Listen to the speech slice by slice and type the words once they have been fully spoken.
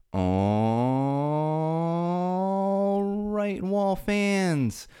right, Wall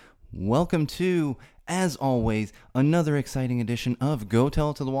fans. Welcome to, as always, another exciting edition of Go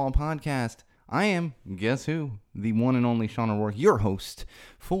Tell It to the Wall podcast. I am, guess who? The one and only Sean O'Rourke, your host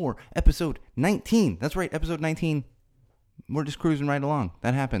for episode 19. That's right, episode 19. We're just cruising right along.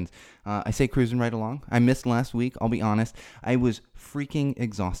 That happens. I say cruising right along. I missed last week. I'll be honest. I was freaking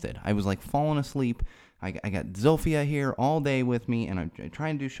exhausted. I was like falling asleep. I got Zofia here all day with me, and I'm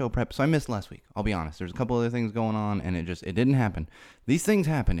trying to do show prep, so I missed last week. I'll be honest. There's a couple other things going on, and it didn't happen. These things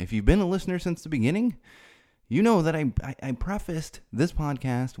happen. If you've been a listener since the beginning, you know that I prefaced this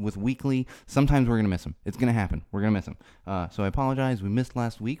podcast with weekly. Sometimes we're going to miss them. It's going to happen. We're going to miss them. So I apologize. We missed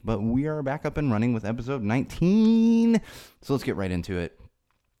last week, but we are back up and running with episode 19. So let's get right into it.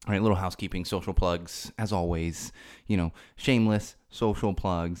 All right, little housekeeping, social plugs, as always, shameless social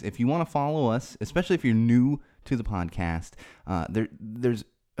plugs. If you want to follow us, especially if you're new to the podcast, there's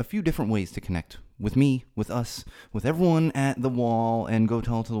a few different ways to connect with me, with us, with everyone at the Wall and Go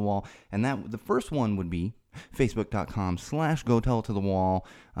Tell It to the Wall. And the first one would be Facebook.com/Go Tell It to the Wall.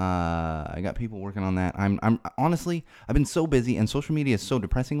 I got people working on that. I'm honestly, I've been so busy and social media is so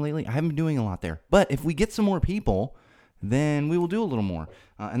depressing lately. I haven't been doing a lot there. But if we get some more people, then we will do a little more.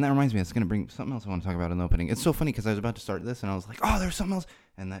 And that reminds me, it's going to bring something else I want to talk about in the opening. It's so funny because I was about to start this and I was like, oh, there's something else.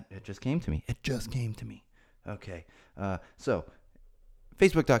 And it just came to me. Okay. So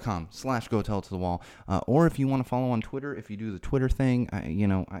Facebook.com/Go Tell It to the Wall. Or if you want to follow on Twitter, if you do the Twitter thing,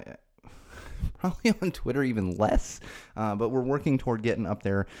 I probably on Twitter even less. But we're working toward getting up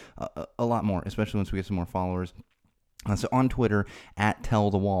there a lot more, especially once we get some more followers. So on Twitter, at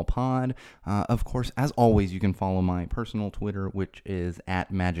 @TellTheWallPod. Of course, as always, you can follow my personal Twitter, which is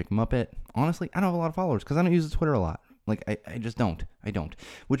at @MagicMuppet. Honestly, I don't have a lot of followers because I don't use the Twitter a lot. Like, I just don't. I don't.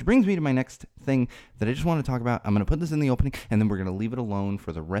 Which brings me to my next thing that I just want to talk about. I'm going to put this in the opening, and then we're going to leave it alone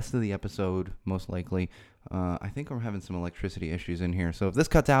for the rest of the episode, most likely. I think we're having some electricity issues in here. So if this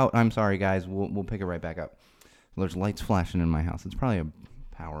cuts out, I'm sorry, guys. We'll pick it right back up. There's lights flashing in my house. It's probably a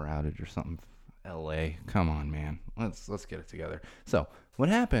power outage or something. LA, come on, man. Let's get it together. So, what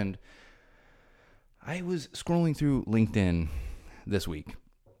happened? I was scrolling through LinkedIn this week,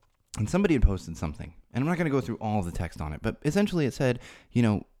 and somebody had posted something. And I'm not going to go through all of the text on it, but essentially it said,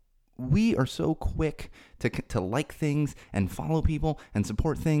 we are so quick to like things and follow people and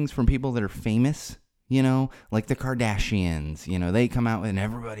support things from people that are famous, like the Kardashians. They come out and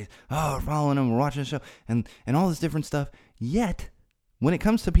everybody's, we're following them, we're watching the show, and all this different stuff. Yet, when it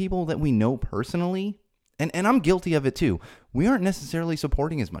comes to people that we know personally, and I'm guilty of it too, we aren't necessarily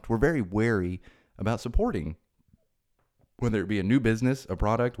supporting as much. We're very wary about supporting, whether it be a new business, a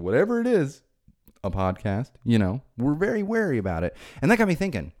product, whatever it is, a podcast, we're very wary about it. And that got me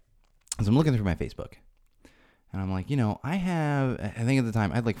thinking, as I'm looking through my Facebook, and I'm like, I think at the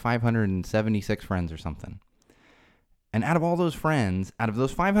time, I had like 576 friends or something. And out of all those friends, out of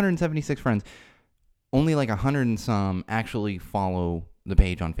those 576 friends, only like 100 and some actually follow the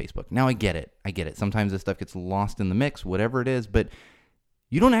page on Facebook. Now I get it. Sometimes this stuff gets lost in the mix, whatever it is, but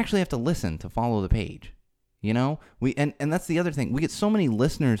you don't actually have to listen to follow the page. And that's the other thing. We get so many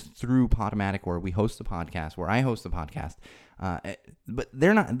listeners through Podomatic, where we host the podcast, where I host the podcast. But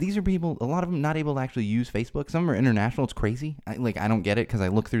these are people, a lot of them not able to actually use Facebook. Some are international. It's crazy. I don't get it because I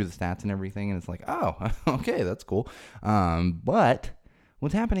look through the stats and everything and it's like, oh, okay, that's cool. But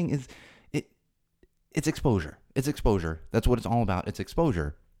what's happening is it's exposure. It's exposure. That's what it's all about. It's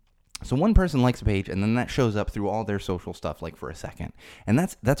exposure. So one person likes a page, and then that shows up through all their social stuff, like for a second. And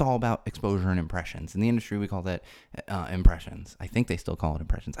that's all about exposure and impressions. In the industry, we call that impressions. I think they still call it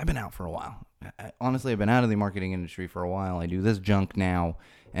impressions. I've been out for a while. Honestly, I've been out of the marketing industry for a while. I do this junk now,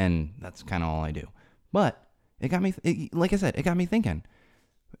 and that's kind of all I do. But it got me, like I said, it got me thinking.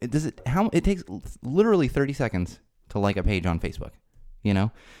 It takes literally 30 seconds to like a page on Facebook.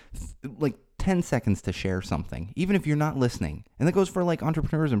 Like 10 seconds to share something, even if you're not listening. And that goes for like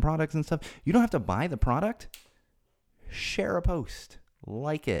entrepreneurs and products and stuff. You don't have to buy the product. Share a post.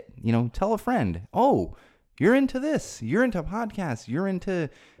 Like it. Tell a friend, oh, you're into this. You're into podcasts. You're into,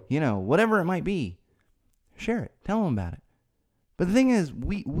 whatever it might be. Share it. Tell them about it. But the thing is,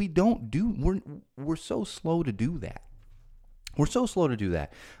 we're so slow to do that.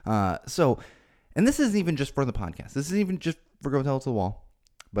 And this isn't even just for the podcast. This isn't even just for Go Tell It to the Wall.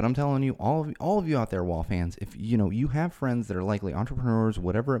 But I'm telling you, all of you out there, Wall fans, if you have friends that are likely entrepreneurs,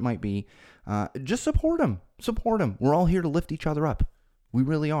 whatever it might be, just support them. Support them. We're all here to lift each other up. We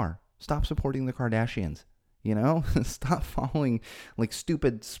really are. Stop supporting the Kardashians. Stop following like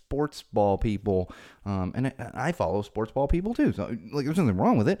stupid sports ball people. And I follow sports ball people too. So like, there's nothing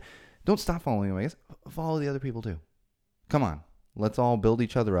wrong with it. Don't stop following them, I guess. Follow the other people too. Come on. Let's all build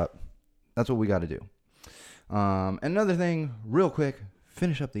each other up. That's what we got to do. Another thing, real quick,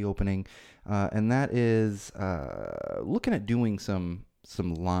 finish up the opening, and that is looking at doing some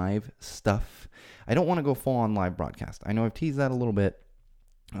live stuff. I don't want to go full on live broadcast. I know I've teased that a little bit.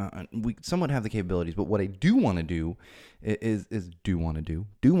 We somewhat have the capabilities, but what I do want to do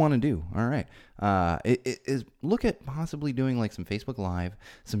All right. Is look at possibly doing like some Facebook Live,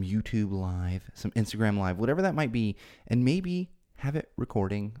 some YouTube Live, some Instagram Live, whatever that might be, and maybe have it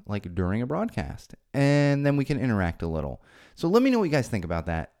recording like during a broadcast, and then we can interact a little. So let me know what you guys think about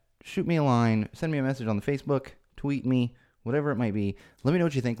that. Shoot me a line, send me a message on the Facebook, tweet me, whatever it might be. Let me know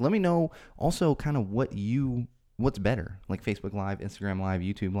what you think. Let me know also kind of what's better, like Facebook Live, Instagram Live,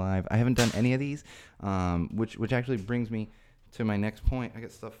 YouTube Live. I haven't done any of these, which actually brings me to my next point. I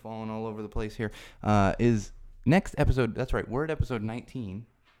got stuff falling all over the place here. Is next episode, that's right, we're at episode 19.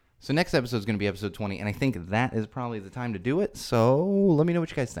 So next episode is going to be episode 20, and I think that is probably the time to do it. So let me know what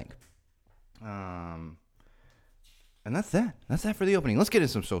you guys think. And that's that. That's that for the opening. Let's get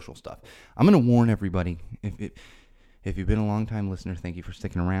into some social stuff. I'm going to warn everybody, if you've been a long-time listener, thank you for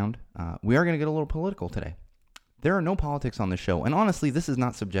sticking around. We are going to get a little political today. There are no politics on this show, and honestly, this is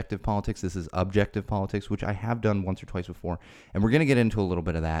not subjective politics. This is objective politics, which I have done once or twice before, and we're going to get into a little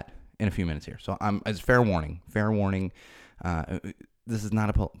bit of that in a few minutes here. So it's fair warning. This is not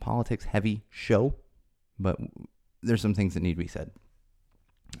a politics-heavy show, but there's some things that need to be said.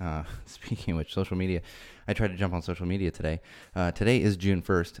 Speaking of which, social media. I tried to jump on social media today. Today is June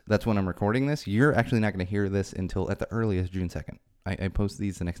 1st. That's when I'm recording this. You're actually not going to hear this until at the earliest June 2nd. I post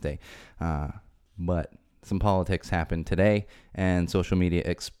these the next day. But some politics happened today, and social media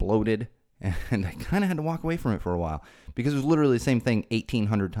exploded, and I kind of had to walk away from it for a while because it was literally the same thing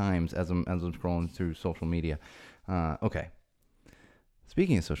 1,800 times as I'm scrolling through social media. Okay.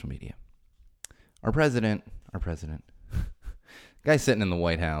 Speaking of social media, our president, guy sitting in the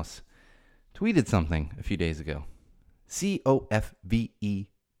White House, tweeted something a few days ago. COFVEVE.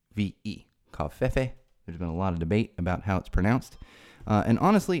 Covfefe. There's been a lot of debate about how it's pronounced. And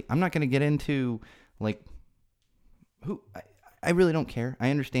honestly, I'm not going to get into, like, I really don't care. I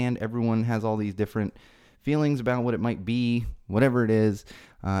understand everyone has all these different feelings about what it might be, whatever it is.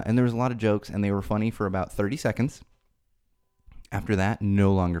 And there was a lot of jokes, and they were funny for about 30 seconds. After that,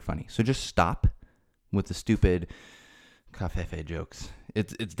 no longer funny. So just stop with the stupid covfefe jokes.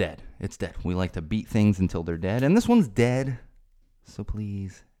 It's dead. It's dead. We like to beat things until they're dead, and this one's dead. So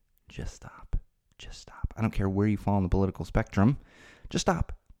please, just stop. Just stop. I don't care where you fall on the political spectrum. Just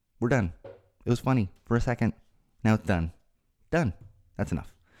stop. We're done. It was funny for a second. Now it's done. Done. That's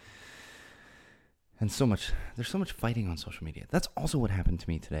enough. And there's so much fighting on social media. That's also what happened to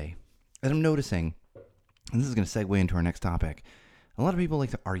me today. And I'm noticing, and this is going to segue into our next topic, a lot of people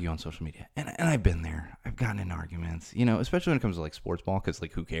like to argue on social media. And I've been there. I've gotten in arguments, especially when it comes to like sports ball, because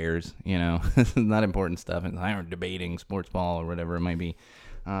like who cares? This is not important stuff. And I'm debating sports ball or whatever it might be.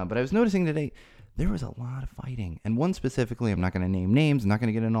 But I was noticing today, there was a lot of fighting. And one specifically, I'm not going to name names, I'm not going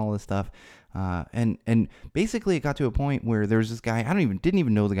to get into all this stuff. And basically it got to a point where there was this guy, didn't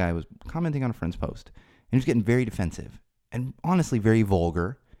even know the guy, was commenting on a friend's post. And he was getting very defensive and honestly very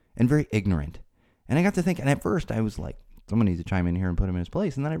vulgar and very ignorant. And I got to thinking, and at first I was like, someone needs to chime in here and put him in his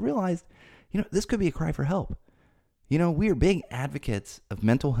place. And then I realized, this could be a cry for help. We are big advocates of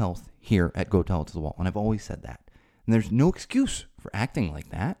mental health here at Go Tell It to the Wall. And I've always said that. And there's no excuse for acting like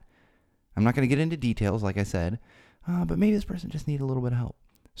that. I'm not going to get into details, like I said, but maybe this person just needs a little bit of help.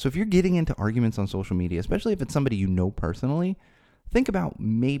 So if you're getting into arguments on social media, especially if it's somebody you know personally, think about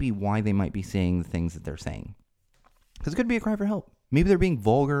maybe why they might be saying the things that they're saying. Because it could be a cry for help. Maybe they're being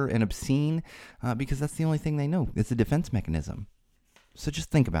vulgar and obscene because that's the only thing they know. It's a defense mechanism. So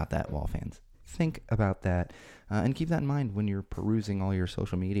just think about that, Wall fans. Think about that and keep that in mind when you're perusing all your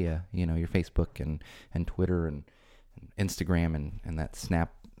social media, your Facebook and Twitter and Instagram and that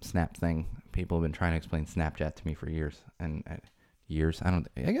Snap thing. People have been trying to explain Snapchat to me for years. And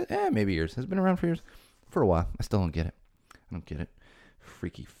maybe years. It's been around for years. For a while. I still don't get it. I don't get it.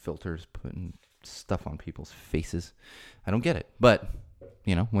 Freaky filters putting stuff on people's faces. I don't get it. But,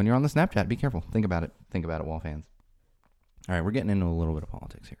 when you're on the Snapchat, be careful. Think about it. Think about it, Wall fans. All right, we're getting into a little bit of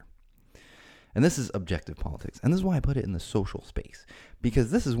politics here. And this is objective politics. And this is why I put it in the social space.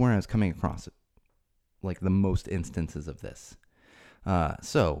 Because this is where I was coming across it. Like the most instances of this.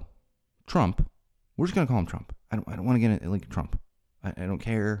 So, Trump, we're just going to call him Trump. I don't want to get it like Trump. I don't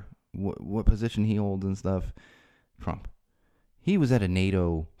care what position he holds and stuff. Trump. He was at a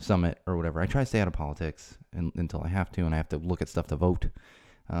NATO summit or whatever. I try to stay out of politics until I have to, and I have to look at stuff to vote.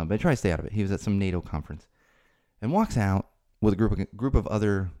 But I try to stay out of it. He was at some NATO conference and walks out with a group of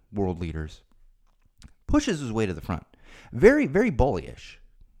other world leaders, pushes his way to the front. Very, very bullyish.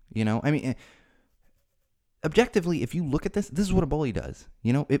 objectively, if you look at this, this is what a bully does.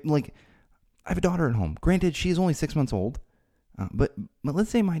 You know, I have a daughter at home. Granted, she's only 6 months old, but let's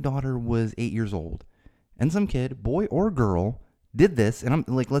say my daughter was 8 years old, and some kid, boy or girl, did this, and I'm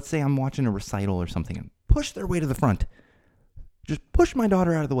like, let's say I'm watching a recital or something, and push their way to the front. Just push my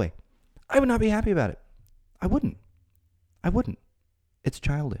daughter out of the way. I would not be happy about it. I wouldn't. It's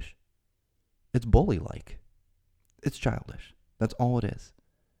childish. It's bully-like. It's childish. That's all it is.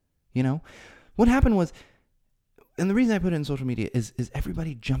 You know? What happened was, and the reason I put it in social media is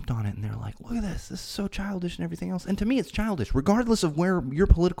everybody jumped on it and they're like, look at this. This is so childish and everything else. And to me, it's childish, regardless of where your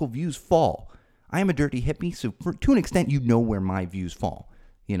political views fall. I am a dirty hippie, so to an extent, you know where my views fall.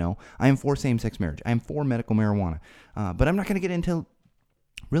 You know, I am for same-sex marriage. I am for medical marijuana. But I'm not going to get into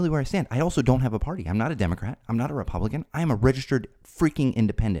really where I stand. I also don't have a party. I'm not a Democrat. I'm not a Republican. I am a registered freaking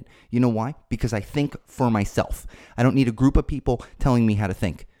independent. You know why? Because I think for myself. I don't need a group of people telling me how to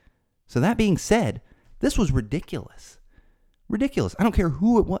think. So that being said, this was ridiculous. Ridiculous. I don't care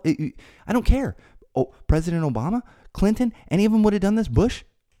who it was. I don't care. Oh, President Obama, Clinton, any of them would have done this. Bush,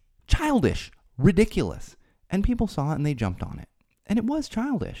 childish, ridiculous. And people saw it and they jumped on it. And it was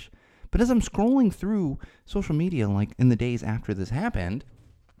childish. But as I'm scrolling through social media, like in the days after this happened,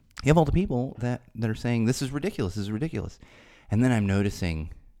 you have all the people that are saying, this is ridiculous, this is ridiculous. And then I'm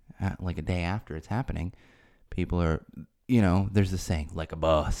noticing, like a day after it's happening, people are, you know, there's this saying, like a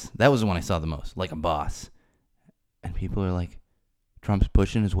boss. That was the one I saw the most, like a boss. And people are like, Trump's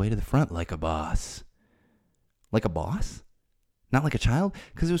pushing his way to the front like a boss. Like a boss? Not like a child?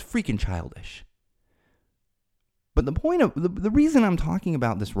 Because it was freaking childish. But the point of, the reason I'm talking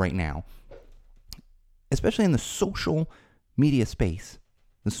about this right now, especially in the social media space,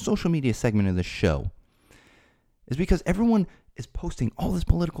 the social media segment of this show, is because everyone is posting all this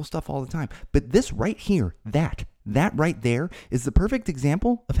political stuff all the time. But this right here, that right there is the perfect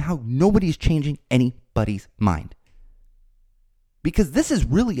example of how nobody's changing anybody's mind. Because this is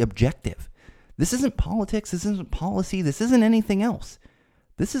really objective. This isn't politics, this isn't policy, this isn't anything else.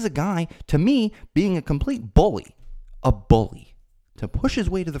 This is a guy, to me, being a complete bully. A bully. To push his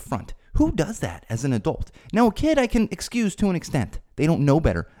way to the front. Who does that as an adult? Now, a kid I can excuse to an extent. They don't know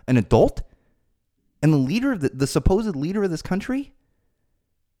better. An adult? And the leader, the supposed leader of this country?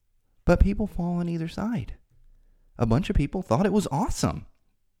 But people fall on either side. A bunch of people thought it was awesome.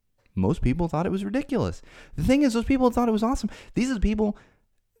 Most people thought it was ridiculous. The thing is, those people that thought it was awesome, these are the people,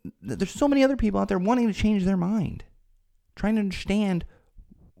 there's so many other people out there wanting to change their mind. Trying to understand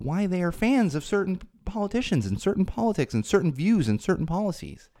why they are fans of certain politicians and certain politics and certain views and certain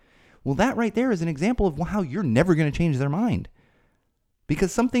policies. Well, that right there is an example of how you're never going to change their mind.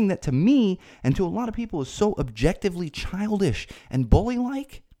 Because something that to me and to a lot of people is so objectively childish and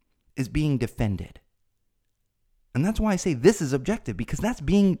bully-like is being defended. And that's why I say this is objective, because that's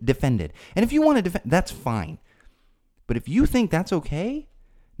being defended. And if you want to defend, that's fine. But if you think that's okay,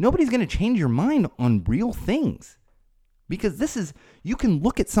 nobody's going to change your mind on real things. Because this is, you can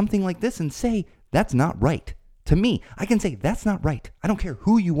look at something like this and say, that's not right. To me, I can say, that's not right. I don't care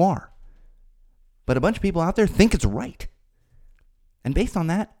who you are. But a bunch of people out there think it's right. And based on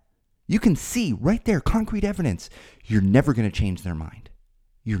that, you can see right there, concrete evidence, you're never going to change their mind.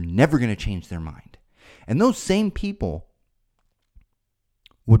 You're never going to change their mind. And those same people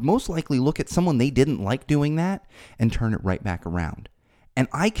would most likely look at someone they didn't like doing that and turn it right back around. And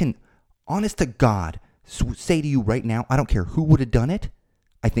I can, honest to God, say to you right now, I don't care who would have done it.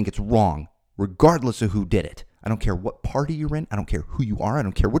 I think it's wrong, regardless of who did it. I don't care what party you're in. I don't care who you are. I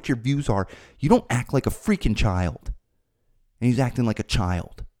don't care what your views are. You don't act like a freaking child. And he's acting like a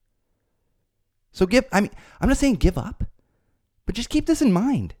child. So I'm not saying give up, but just keep this in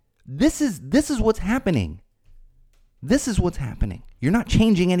mind. This is what's happening. This is what's happening. You're not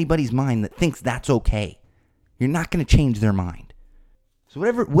changing anybody's mind that thinks that's okay. You're not going to change their mind. So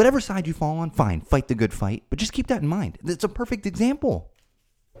whatever side you fall on, fine, fight the good fight, but just keep that in mind. It's a perfect example.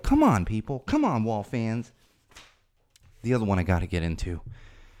 Come on, people. Come on, Wall fans. The other one I got to get into.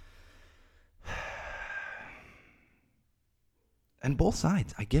 And both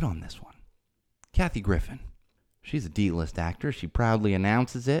sides, I get on this one. Kathy Griffin. She's a D-list actor. She proudly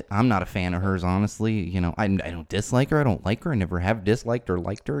announces it. I'm not a fan of hers, honestly. You know, I don't dislike her. I don't like her. I never have disliked or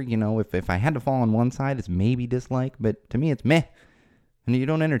liked her. You know, if I had to fall on one side, it's maybe dislike. But to me, it's meh. And you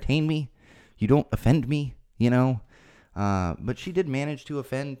don't entertain me. You don't offend me, you know. But she did manage to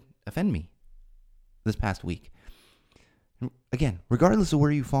offend me this past week. Again, regardless of where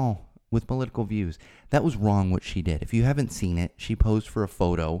you fall with political views, that was wrong what she did. If you haven't seen it, she posed for a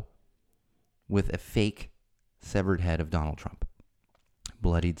photo with a fake severed head of Donald Trump.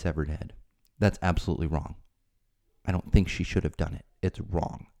 Bloodied severed head. That's absolutely wrong. I don't think she should have done it. It's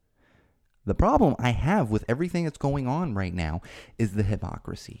wrong. The problem I have with everything that's going on right now is the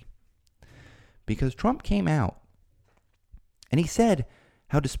hypocrisy. Because Trump came out and he said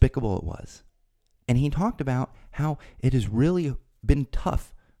how despicable it was. And he talked about how it has really been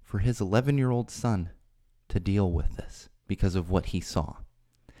tough for his 11-year-old son to deal with this because of what he saw.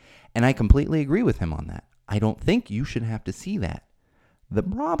 And I completely agree with him on that. I don't think you should have to see that. The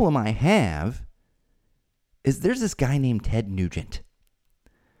problem I have is there's this guy named Ted Nugent.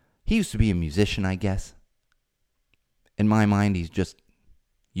 He used to be a musician, I guess. In my mind, he's just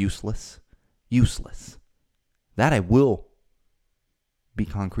useless. Useless. That I will be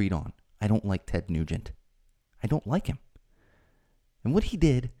concrete on. I don't like Ted Nugent. I don't like him. And what he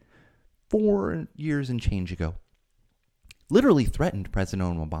did 4 years and change ago literally threatened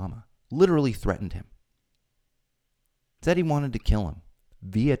President Obama. Literally threatened him. Said he wanted to kill him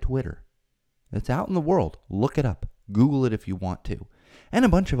via Twitter. It's out in the world. Look it up. Google it if you want to. And a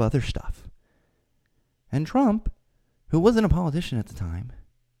bunch of other stuff. And Trump, who wasn't a politician at the time,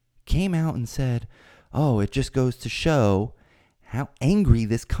 came out and said, oh, it just goes to show how angry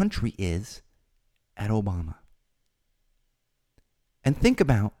this country is at Obama. And think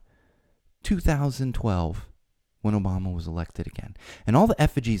about 2012 when Obama was elected again. And all the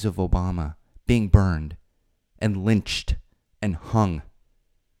effigies of Obama being burned and lynched and hung.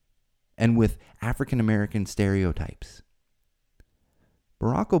 And with African American stereotypes.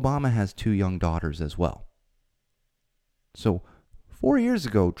 Barack Obama has 2 young daughters as well. So 4 years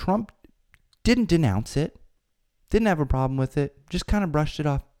ago, Trump didn't denounce it. Didn't have a problem with it. Just kind of brushed it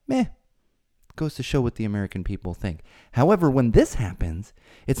off. Meh. Goes to show what the American people think. However, when this happens,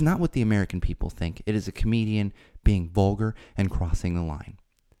 it's not what the American people think. It is a comedian being vulgar and crossing the line.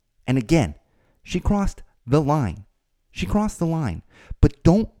 And again, she crossed the line. She crossed the line. But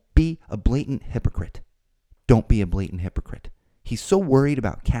don't be a blatant hypocrite. Don't be a blatant hypocrite. He's so worried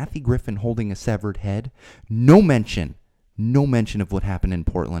about Kathy Griffin holding a severed head. No mention of what happened in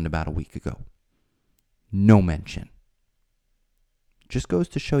Portland about a week ago. No mention. Just goes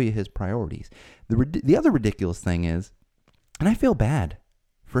to show you his priorities. The other ridiculous thing is, and I feel bad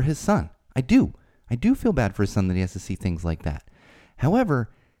for his son. I do. I do feel bad for his son that he has to see things like that.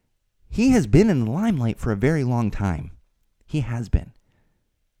 However, he has been in the limelight for a very long time. He has been.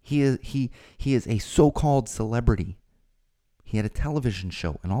 He is a so-called celebrity. He had a television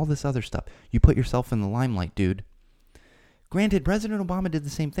show and all this other stuff. You put yourself in the limelight, dude. Granted, President Obama did the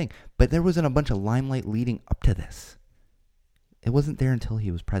same thing, but there wasn't a bunch of limelight leading up to this. It wasn't there until he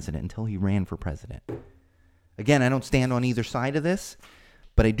was president, until he ran for president. Again, I don't stand on either side of this,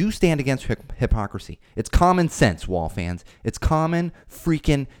 but I do stand against hypocrisy. It's common sense, Wall fans. It's common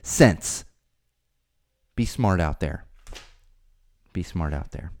freaking sense. Be smart out there. Be smart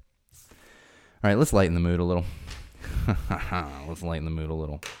out there. All right, let's lighten the mood a little. Let's lighten the mood a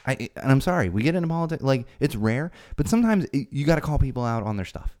little. And I'm sorry, we get into politics, like, it's rare, but sometimes you got to call people out on their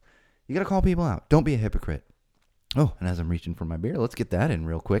stuff. You got to call people out. Don't be a hypocrite. Oh, and as I'm reaching for my beer, let's get that in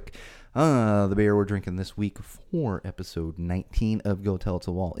real quick. The beer we're drinking this week for episode 19 of Go Tell It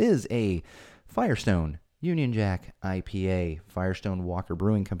to Wall is a Firestone Union Jack IPA. Firestone Walker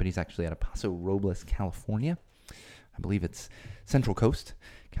Brewing Company is actually out of Paso Robles, California. I believe it's Central Coast,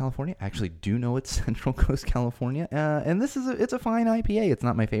 California. I actually do know it's Central Coast, California. And it's a fine IPA. It's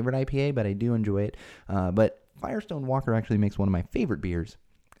not my favorite IPA, but I do enjoy it. But Firestone Walker actually makes one of my favorite beers,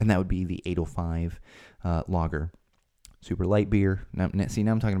 and that would be the 805 lager. Super light beer. Now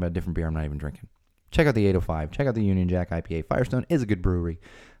I'm talking about a different beer I'm not even drinking. Check out the 805. Check out the Union Jack IPA. Firestone is a good brewery.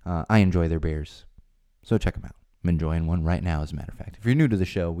 I enjoy their beers, so check them out. I'm enjoying one right now, as a matter of fact. If you're new to the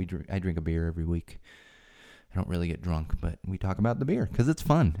show, I drink a beer every week. I don't really get drunk, but we talk about the beer because it's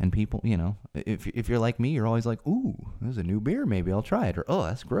fun. And people, if you're like me, you're always like, ooh, there's a new beer. Maybe I'll try it. Or, oh,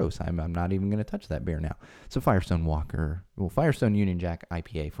 that's gross. I'm not even going to touch that beer now. So Firestone Union Jack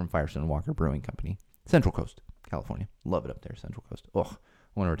IPA from Firestone Walker Brewing Company. Central Coast, California. Love it up there, Central Coast. Oh, I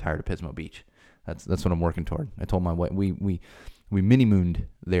want to retire to Pismo Beach. That's what I'm working toward. I told my wife, we mini-mooned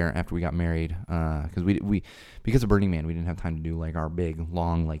there after we got married because because of Burning Man, we didn't have time to do like our big,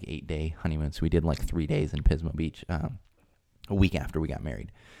 long, like 8-day honeymoon. So we did like 3 days in Pismo Beach a week after we got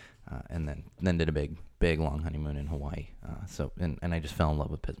married. And then did a big, long honeymoon in Hawaii. And I just fell in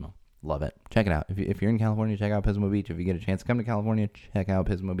love with Pismo. Love it. Check it out. If you're in California, check out Pismo Beach. If you get a chance to come to California, check out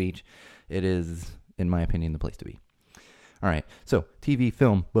Pismo Beach. It is, in my opinion, the place to be. All right. So TV,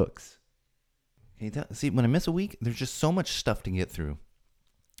 film, books. See, when I miss a week, there's just so much stuff to get through.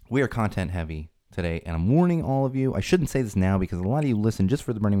 We are content heavy today, and I'm warning all of you. I shouldn't say this now because a lot of you listen just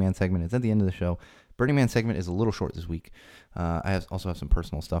for the Burning Man segment. It's at the end of the show. Burning Man segment is a little short this week. I also have some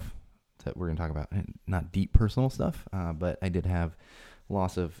personal stuff that we're going to talk about. Not deep personal stuff, but I did have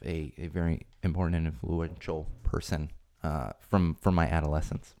loss of a very important and influential person from my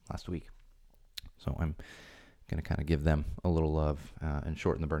adolescence last week. So I'm going to kind of give them a little love and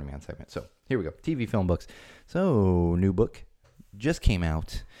shorten the Burning Man segment. So here we go. TV, film, books. So new book just came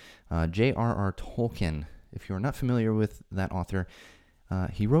out. J.R.R. Tolkien. If you're not familiar with that author,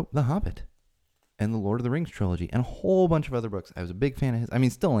 he wrote The Hobbit and the Lord of the Rings trilogy and a whole bunch of other books. I was a big fan of his. I mean,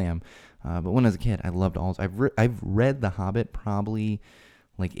 still am. But when I was a kid, I loved all. I've read The Hobbit probably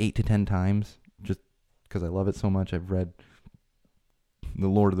like 8 to 10 times just because I love it so much. I've read the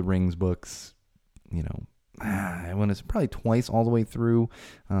Lord of the Rings books, I went to probably twice all the way through.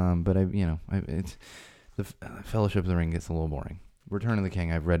 But it's the Fellowship of the Ring gets a little boring. Return of the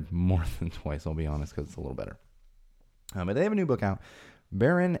King, I've read more than twice, I'll be honest, because it's a little better. But they have a new book out,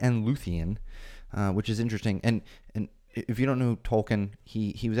 Beren and Luthien, which is interesting. And if you don't know Tolkien,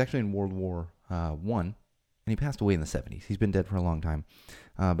 he was actually in World War I, and he passed away in the 70s. He's been dead for a long time.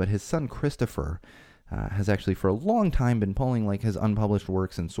 But his son Christopher has actually for a long time been pulling like his unpublished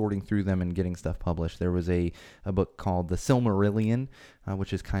works and sorting through them and getting stuff published. There was a book called The Silmarillion,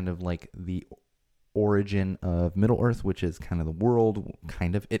 which is kind of like the origin of Middle-earth, which is kind of the world,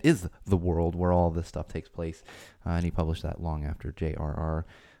 it is the world where all this stuff takes place. And he published that long after J.R.R.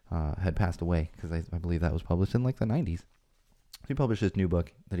 Had passed away, because I believe that was published in like the 90s. So he published this new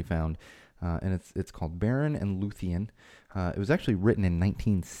book that he found, and it's called Beren and Luthien. It was actually written in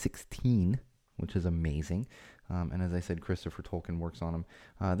 1916, which is amazing. And as I said, Christopher Tolkien works on them.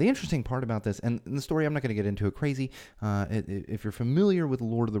 The interesting part about this, and the story, I'm not going to get into it crazy. If you're familiar with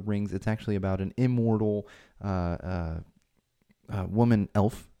Lord of the Rings, it's actually about an immortal woman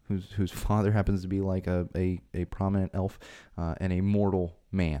elf whose father happens to be like a prominent elf and a mortal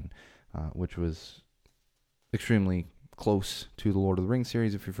man, which was extremely close to the Lord of the Rings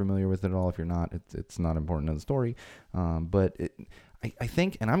series. If you're familiar with it at all, if you're not, it's not important to the story. But I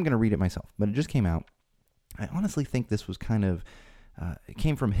think, and I'm going to read it myself, but it just came out. I honestly think this was kind of, it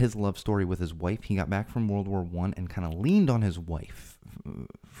came from his love story with his wife. He got back from World War I and kind of leaned on his wife,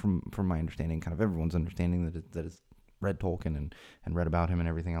 from my understanding, kind of everyone's understanding that has read Tolkien and read about him and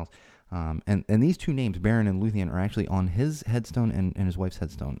everything else. And these two names, Beren and Luthien, are actually on his headstone and his wife's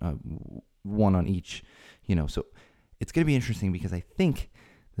headstone, one on each, so it's going to be interesting because I think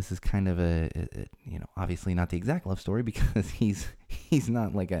this is kind of a obviously not the exact love story, because he's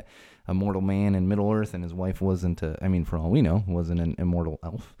not like a mortal man in Middle-earth, and his wife wasn't, for all we know, wasn't an immortal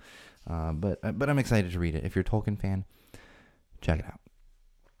elf. But I'm excited to read it. If you're a Tolkien fan, check it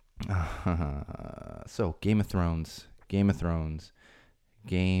out. So, Game of freaking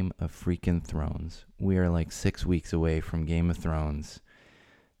Thrones. We are like 6 weeks away from Game of Thrones.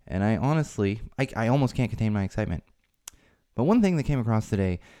 And I honestly, I almost can't contain my excitement. But one thing that came across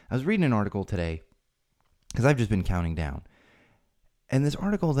today, I was reading an article today, because I've just been counting down. And this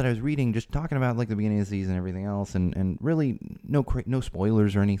article that I was reading, just talking about like the beginning of the season and everything else, and really no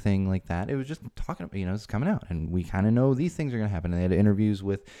spoilers or anything like that. It was just talking about, it's coming out, and we kind of know these things are going to happen. And they had interviews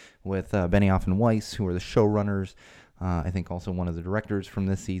with Benioff and Weiss, who are the showrunners. I think also one of the directors from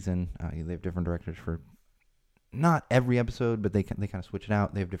this season. They have different directors for not every episode, but they kind of switch it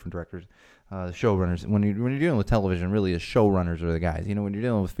out. They have different directors, showrunners. When you're dealing with television, really the showrunners are the guys. When you're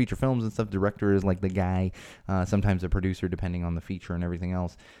dealing with feature films and stuff, director is like the guy. Sometimes a producer, depending on the feature and everything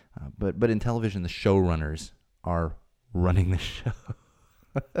else. But in television, the showrunners are running the show.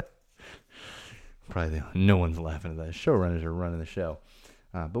 Probably no one's laughing at that. Showrunners are running the show.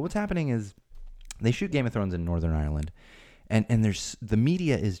 But what's happening is they shoot Game of Thrones in Northern Ireland, and there's the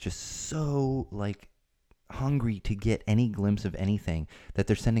media is just so like hungry to get any glimpse of anything that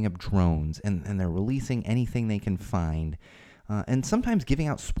they're sending up drones and they're releasing anything they can find, and sometimes giving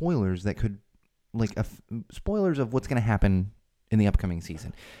out spoilers that could spoilers of what's going to happen in the upcoming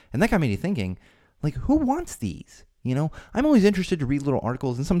season. And that got me to thinking, like, who wants these? I'm always interested to read little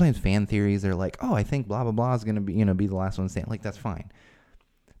articles and sometimes fan theories. They're like, oh, I think blah blah blah is going to be the last one to stand. Like, that's fine.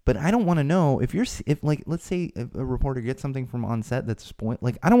 But I don't want to know if let's say a reporter gets something from on set that's spoiled.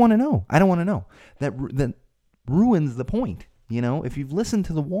 Like, I don't want to know. That ruins the point. If you've listened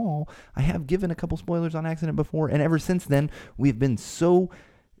to The Wall, I have given a couple spoilers on accident before, and ever since then, we've been so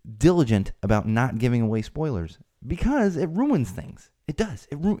diligent about not giving away spoilers because it ruins things. It does.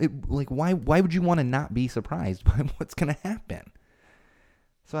 Why would you want to not be surprised by what's going to happen?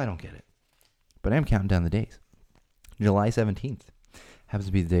 So I don't get it. But I am counting down the days. July 17th. Happens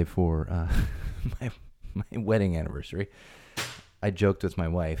to be the day for my wedding anniversary. I joked with my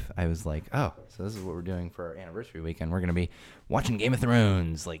wife. I was like, oh, so this is what we're doing for our anniversary weekend. We're going to be watching Game of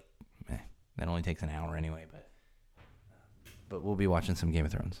Thrones. Like, that only takes an hour anyway. But we'll be watching some Game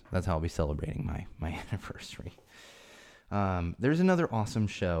of Thrones. That's how I'll be celebrating my anniversary. There's another awesome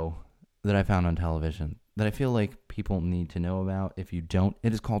show that I found on television that I feel like people need to know about. If you don't,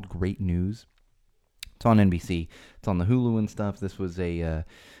 it is called Great News. It's on NBC. It's on the Hulu and stuff. This was a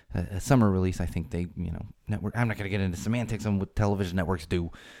summer release. I think they, network. I'm not going to get into semantics on what television networks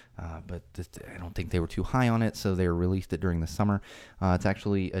do, but I don't think they were too high on it, so they released it during the summer. It's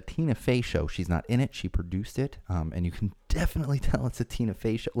actually a Tina Fey show. She's not in it. She produced it, and you can definitely tell it's a Tina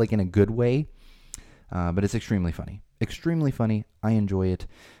Fey show, like in a good way. But it's extremely funny. Extremely funny. I enjoy it.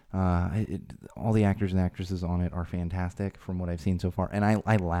 All the actors and actresses on it are fantastic from what I've seen so far, and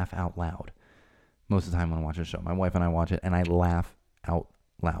I laugh out loud most of the time when I watch the show. My wife and I watch it, and I laugh out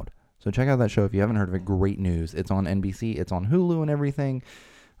loud. So check out that show if you haven't heard of it. Great News. It's on NBC. It's on Hulu and everything.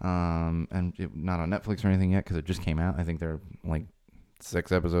 And not on Netflix or anything yet because it just came out. I think they're like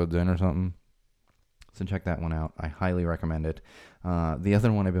 6 episodes in or something. So check that one out. I highly recommend it. The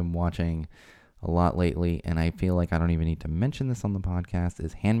other one I've been watching a lot lately, and I feel like I don't even need to mention this on the podcast,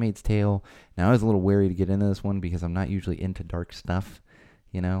 is Handmaid's Tale. Now, I was a little wary to get into this one because I'm not usually into dark stuff,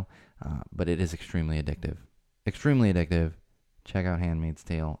 but it is extremely addictive. Extremely addictive. Check out Handmaid's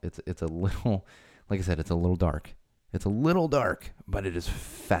Tale. It's a little, like I said, it's a little dark. It's a little dark, but it is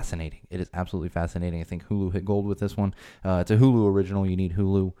fascinating. It is absolutely fascinating. I think Hulu hit gold with this one. It's a Hulu original. You need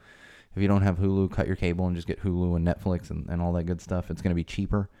Hulu. If you don't have Hulu, cut your cable and just get Hulu and Netflix and all that good stuff. It's going to be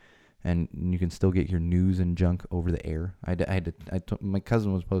cheaper, and you can still get your news and junk over the air. My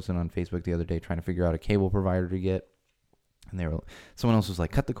cousin was posting on Facebook the other day trying to figure out a cable provider to get. And someone else was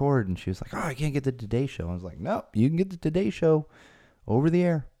like, cut the cord. And she was like, I can't get the Today Show. I was like, nope, you can get the Today Show over the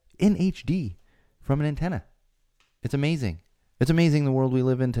air in HD from an antenna. It's amazing. It's amazing the world we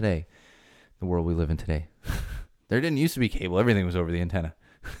live in today. The world we live in today. There didn't used to be cable. Everything was over the antenna.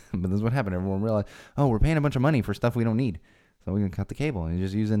 But this is what happened. Everyone realized, we're paying a bunch of money for stuff we don't need. So we can cut the cable and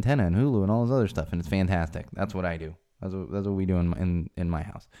just use antenna and Hulu and all this other stuff. And it's fantastic. That's what I do. That's what we do in my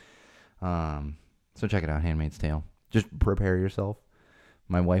house. So check it out, Handmaid's Tale. Just prepare yourself.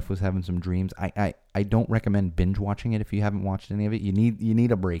 My wife was having some dreams. I don't recommend binge watching it if you haven't watched any of it. You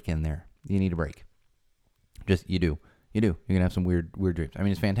need a break in there. You need a break. You do. You're gonna have some weird dreams. I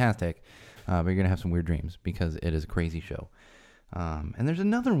mean, it's fantastic, but you're gonna have some weird dreams because it is a crazy show. And there's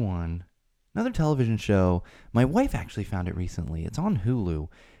another television show. My wife actually found it recently. It's on Hulu,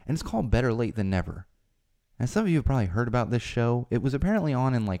 and it's called Better Late Than Never. And some of you have probably heard about this show. It was apparently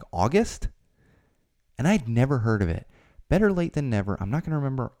on in like August. And I'd never heard of it. Better Late Than Never. I'm not going to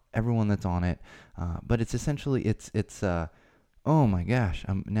remember everyone that's on it, but it's essentially, it's oh my gosh,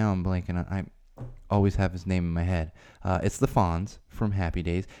 now I'm blanking. I always have his name in my head. It's the Fonz from Happy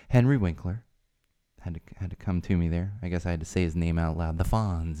Days. Henry Winkler. Had to come to me there. I guess I had to say his name out loud. The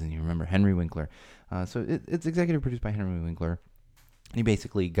Fonz, and you remember Henry Winkler. So it's executive produced by Henry Winkler. He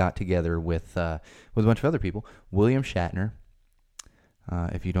basically got together with a bunch of other people. William Shatner.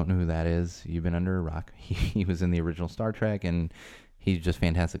 If you don't know who that is, you've been under a rock. He was in the original Star Trek, and he's just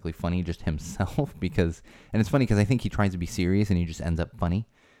fantastically funny, just himself. And it's funny because I think he tries to be serious, and he just ends up funny.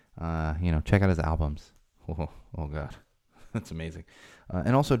 Check out his albums. Oh God, that's amazing.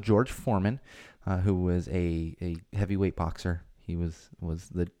 And also George Foreman, who was a heavyweight boxer. He was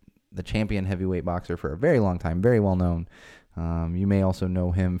the champion heavyweight boxer for a very long time, very well known. You may also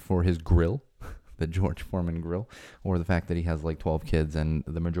know him for his grill. The George Foreman grill, or the fact that he has like 12 kids and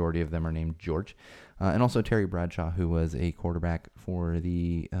the majority of them are named George. And also Terry Bradshaw, who was a quarterback for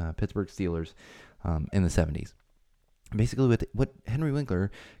the Pittsburgh Steelers in the 70s. Basically, what Henry Winkler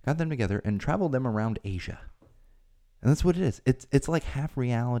got them together and traveled them around Asia. And that's what it is. It's like half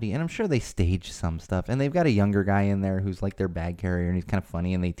reality, and I'm sure they stage some stuff. And they've got a younger guy in there who's like their bag carrier, and he's kind of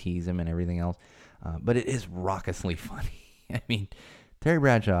funny, and they tease him and everything else. But it is raucously funny. I mean, Terry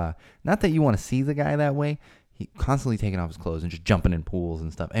Bradshaw, not that you want to see the guy that way, he constantly taking off his clothes and just jumping in pools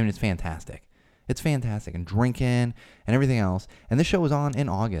and stuff. I mean, it's fantastic. It's fantastic. And drinking and everything else. And this show was on in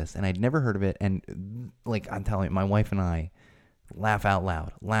August, and I'd never heard of it. And like I'm telling you, my wife and I laugh out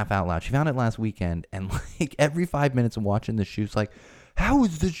loud. She found it last weekend, and like every 5 minutes of watching this, she was like, how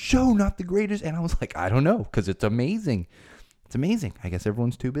is the show not the greatest? And I was like, I don't know, because it's amazing. It's amazing. I guess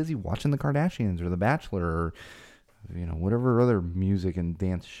everyone's too busy watching The Kardashians or The Bachelor or whatever other music and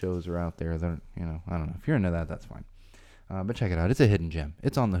dance shows are out there that, I don't know. If you're into that, that's fine. But check it out. It's a hidden gem.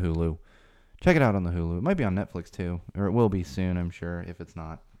 It's on the Hulu. Check it out on the Hulu. It might be on Netflix too, or it will be soon, I'm sure, if it's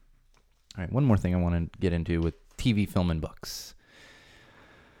not. All right, one more thing I want to get into with TV, film, and books.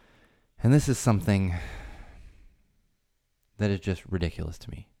 And this is something that is just ridiculous to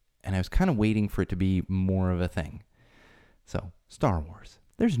me. And I was kind of waiting for it to be more of a thing. So, Star Wars.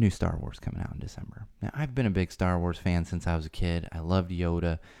 There's new Star Wars coming out in December. Now, I've been a big Star Wars fan since I was a kid. I loved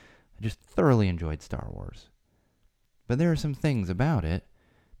Yoda. I just thoroughly enjoyed Star Wars. But there are some things about it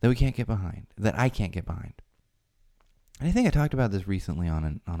that we can't get behind, that I can't get behind. And I think I talked about this recently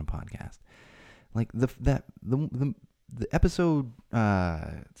on a podcast. Like the episode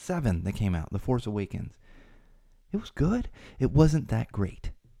 7 that came out, The Force Awakens. It was good. It wasn't that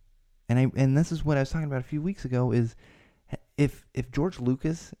great. And this is what I was talking about a few weeks ago, is if George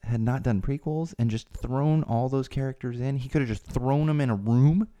Lucas had not done prequels and just thrown all those characters in, he could have just thrown them in a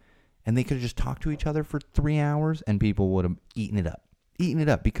room and they could have just talked to each other for 3 hours and people would have eaten it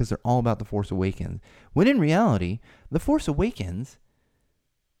up because they're all about The Force Awakens. When in reality, The Force Awakens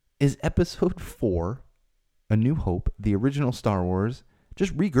is episode 4, A New Hope, the original Star Wars,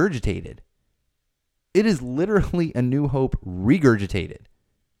 just regurgitated. It is literally A New Hope regurgitated.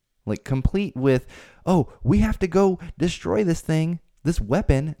 Like, complete with, oh, we have to go destroy this thing, this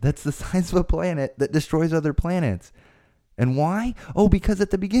weapon that's the size of a planet that destroys other planets. And why? Oh, because at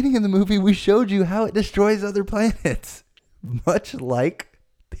the beginning of the movie, we showed you how it destroys other planets. Much like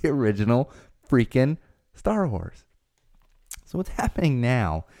the original freaking Star Wars. So what's happening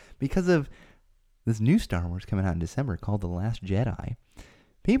now, because of this new Star Wars coming out in December called The Last Jedi,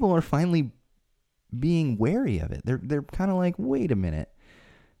 people are finally being wary of it. They're kind of like, wait a minute.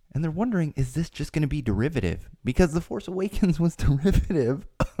 And they're wondering, is this just going to be derivative? Because The Force Awakens was derivative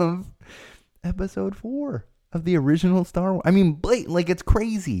of episode 4 of the original Star Wars. I mean, blatant, like, it's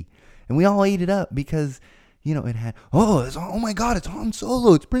crazy. And we all ate it up because, you know, it had, oh my God, it's Han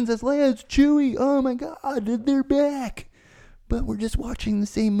Solo, it's Princess Leia, it's Chewie, oh my God, they're back. But we're just watching the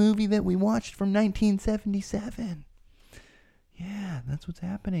same movie that we watched from 1977. Yeah, that's what's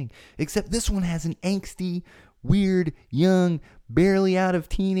happening. Except this one has an angsty, weird, young, barely out of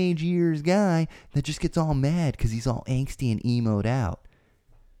teenage years guy that just gets all mad because he's all angsty and emoed out.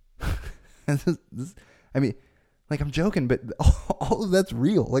 I mean, like, I'm joking, but all of that's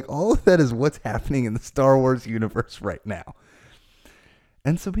real. Like, all of that is what's happening in the Star Wars universe right now.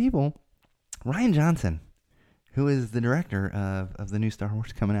 And so Rian Johnson, who is the director of the new Star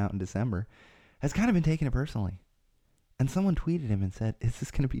Wars coming out in December, has kind of been taking it personally. And someone tweeted him and said, is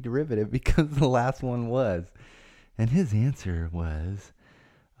this going to be derivative because the last one was? And his answer was,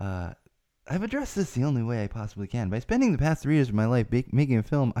 I've addressed this the only way I possibly can. By spending the past 3 years of my life making a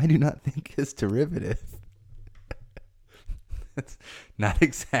film I do not think is derivative. That's not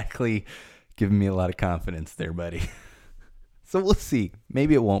exactly giving me a lot of confidence there, buddy. So we'll see.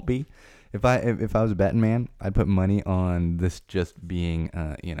 Maybe it won't be. If I was a betting man, I'd put money on this just being,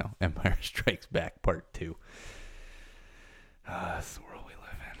 Empire Strikes Back Part 2. That's the world we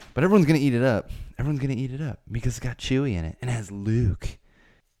live in. But everyone's going to eat it up. Everyone's going to eat it up because it's got Chewie in it and it has Luke.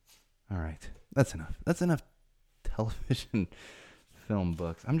 All right. That's enough. That's enough television film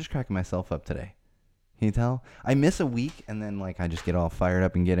books. I'm just cracking myself up today. Can you tell? I miss a week and then, like, I just get all fired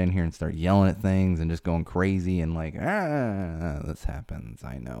up and get in here and start yelling at things and just going crazy and like, this happens.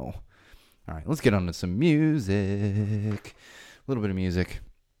 I know. All right. Let's get on to some music. A little bit of music.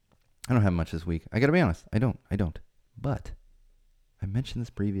 I don't have much this week. I got to be honest. I don't. But I mentioned this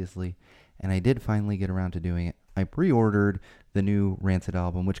previously, and I did finally get around to doing it. I pre-ordered the new Rancid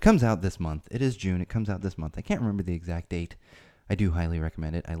album, which comes out this month. It is June. It comes out this month. I can't remember the exact date. I do highly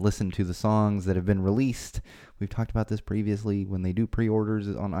recommend it. I listened to the songs that have been released. We've talked about this previously when they do pre-orders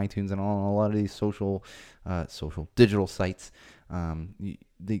on iTunes and on a lot of these social digital sites.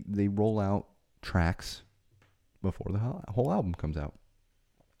 They roll out tracks before the whole album comes out.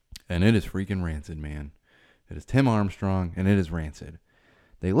 And it is freaking Rancid, man. It is Tim Armstrong, and it is Rancid.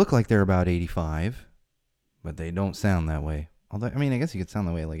 They look like they're about 85, but they don't sound that way. Although, I mean, I guess you could sound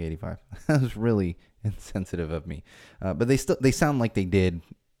that way at like 85. That was really insensitive of me. But they sound like they did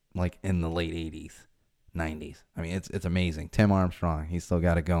like in the late 80s, 90s. I mean, it's amazing. Tim Armstrong, he's still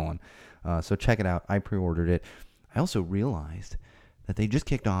got it going. So check it out. I pre-ordered it. I also realized that they just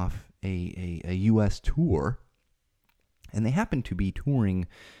kicked off a U.S. tour, and they happen to be touring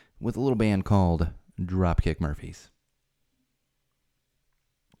with a little band called Dropkick Murphys.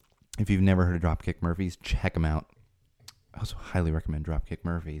 If you've never heard of Dropkick Murphys, check them out. I also highly recommend Dropkick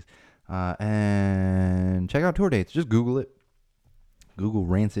Murphys. And check out tour dates. Just Google it. Google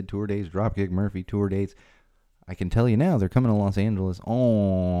Rancid tour dates, Dropkick Murphy tour dates. I can tell you now, they're coming to Los Angeles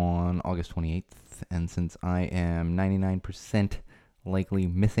on August 28th. And since I am 99% likely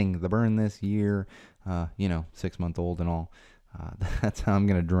missing the burn this year, 6-month-old and all, that's how I'm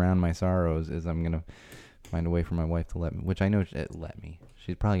going to drown my sorrows, is I'm going to find a way for my wife to let me, which I know let me.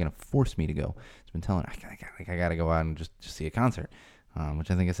 She's probably going to force me to go. She's been telling I got to go out and just see a concert,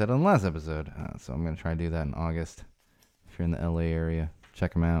 which I think I said on the last episode. So I'm going to try to do that in August. If you're in the LA area,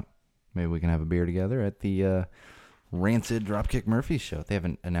 check them out. Maybe we can have a beer together at the Rancid Dropkick Murphys show. They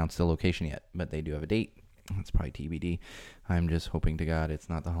haven't announced the location yet, but they do have a date. That's probably TBD. I'm just hoping to God it's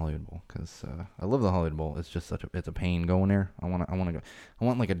not the Hollywood Bowl, because I love the Hollywood Bowl. It's just it's a pain going there. I want to go. I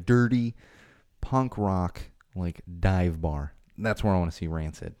want like a dirty punk rock like dive bar. That's where I want to see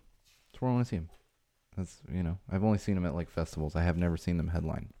Rancid. That's where I want to see him. That's, I've only seen them at like festivals. I have never seen them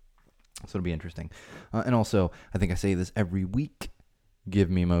headline. So it'll be interesting. And also, I think I say this every week. Give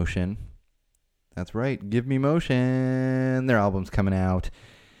Me Motion. That's right. Give Me Motion. Their album's coming out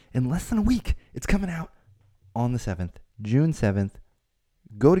in less than a week. It's coming out on the 7th, June 7th.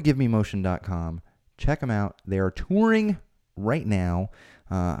 Go to givememotion.com. Check them out. They are touring right now.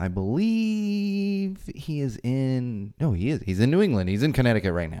 I believe he is in... No, he is. He's in New England. He's in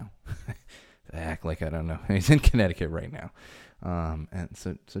Connecticut right now. I act like I don't know. He's in Connecticut right now. And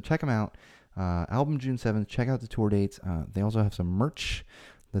so check them out. Album June 7th. Check out the tour dates. They also have some merch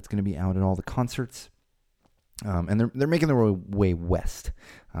that's going to be out at all the concerts. And they're making their way west.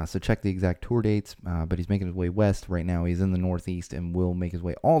 So check the exact tour dates. But he's making his way west right now. He's in the Northeast and will make his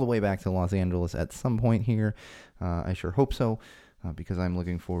way all the way back to Los Angeles at some point here. I sure hope so, because I'm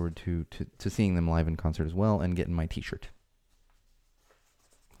looking forward to seeing them live in concert as well and getting my T-shirt.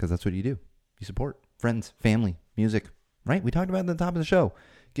 Because that's what you do. You support friends, family, music, right? We talked about it at the top of the show.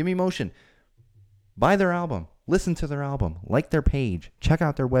 Give Me Motion. Buy their album. Listen to their album. Like their page. Check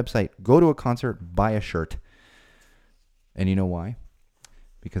out their website. Go to a concert. Buy a shirt. And you know why?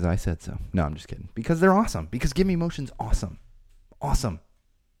 Because I said so. No, I'm just kidding. Because they're awesome. Because Give Me Motion's awesome. Awesome.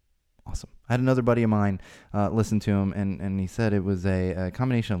 Awesome. I had another buddy of mine listen to him, and he said it was a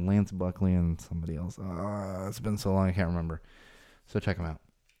combination of Lance Buckley and somebody else. It's been so long I can't remember. So check him out.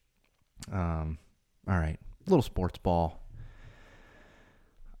 All right. Little sports ball.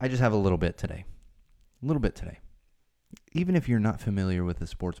 I just have a little bit today. Even if you're not familiar with the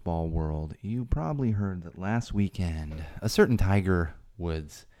sports ball world, you probably heard that last weekend a certain Tiger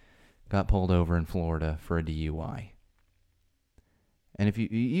Woods got pulled over in Florida for a DUI. And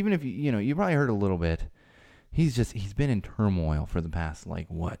you probably heard a little bit. He's been in turmoil for the past,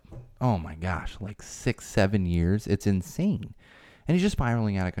 oh my gosh, 6-7 years. It's insane. And he's just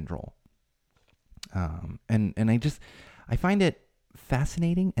spiraling out of control. And I find it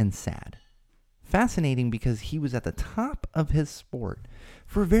fascinating and sad. Fascinating because he was at the top of his sport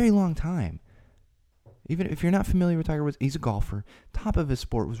for a very long time. Even if you're not familiar with Tiger Woods, he's a golfer. Top of his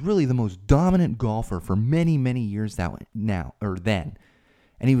sport, was really the most dominant golfer for many, many years then.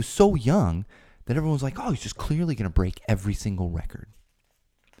 And he was so young that everyone was like, oh, he's just clearly going to break every single record.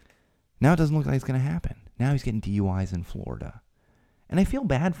 Now it doesn't look like it's going to happen. Now he's getting DUIs in Florida. And I feel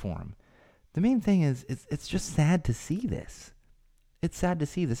bad for him. The main thing is, it's just sad to see this. It's sad to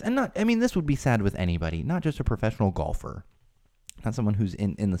see this. And this would be sad with anybody, not just a professional golfer, not someone who's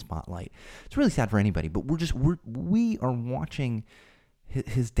in the spotlight. It's really sad for anybody, but we are watching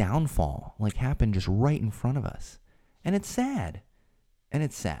his downfall happen just right in front of us. And it's sad. And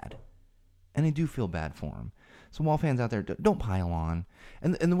I do feel bad for him. So all fans out there, don't pile on.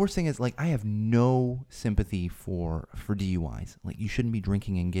 And the worst thing is, I have no sympathy for DUIs. You shouldn't be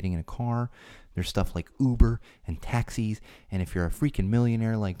drinking and getting in a car. There's stuff like Uber and taxis. And if you're a freaking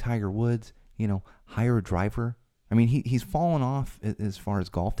millionaire like Tiger Woods, hire a driver. I mean, he's fallen off as far as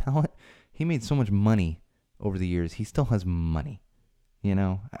golf talent. He made so much money over the years. He still has money.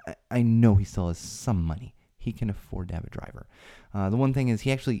 I know he still has some money. He can afford to have a driver. The one thing is,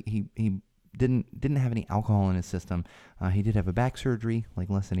 he didn't have any alcohol in his system. He did have a back surgery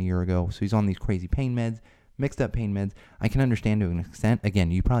less than a year ago, so he's on these crazy pain meds, mixed up pain meds. I can understand to an extent.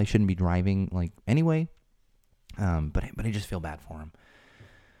 Again, you probably shouldn't be driving anyway, but I just feel bad for him.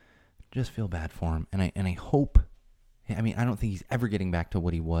 And I hope. I mean, I don't think he's ever getting back to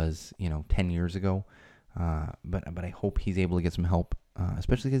what he was 10 years ago. But I hope he's able to get some help,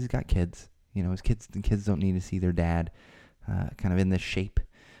 especially because he's got kids. The kids don't need to see their dad kind of in this shape.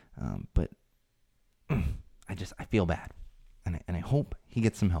 But I feel bad, and I hope he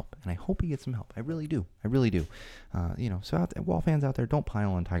gets some help, I really do. So Wall fans out there, don't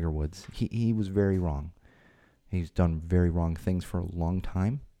pile on Tiger Woods. He was very wrong. He's done very wrong things for a long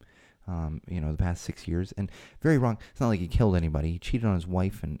time. The past 6 years, and very wrong. It's not like he killed anybody. He cheated on his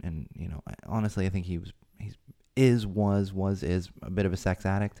wife, and honestly, I think he is a bit of a sex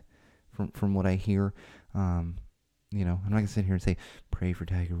addict, from what I hear. I'm not gonna sit here and say pray for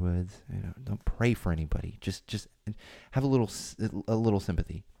Tiger Woods. Don't pray for anybody. Just have a little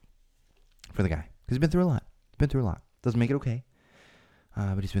sympathy for the guy, because he's been through a lot. Doesn't make it okay,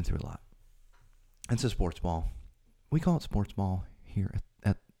 but he's been through a lot. And so sports ball, we call it sports ball here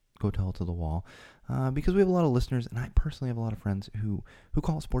at Go Tell It to the Wall, because we have a lot of listeners, and I personally have a lot of friends who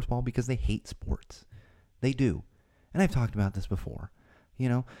call it sports ball because they hate sports. They do, and I've talked about this before.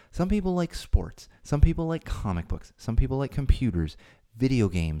 Some people like sports. Some people like comic books. Some people like computers, video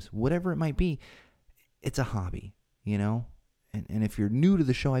games, whatever it might be. It's a hobby, And if you're new to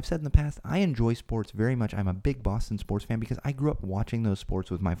the show, I've said in the past, I enjoy sports very much. I'm a big Boston sports fan because I grew up watching those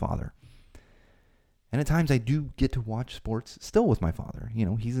sports with my father. And at times I do get to watch sports still with my father. And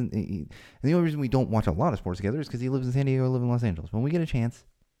the only reason we don't watch a lot of sports together is because he lives in San Diego, I live in Los Angeles. When we get a chance,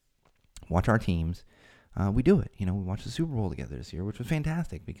 watch our teams, we do it. We watched the Super Bowl together this year, which was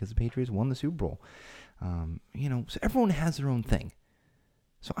fantastic because the Patriots won the Super Bowl. So everyone has their own thing.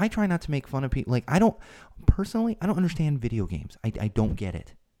 So I try not to make fun of people. Like, I don't understand video games. I don't get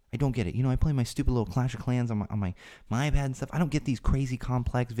it. I play my stupid little Clash of Clans on my iPad and stuff. I don't get these crazy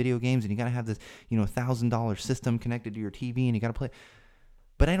complex video games, and you got to have this, $1,000 system connected to your TV, and you got to play.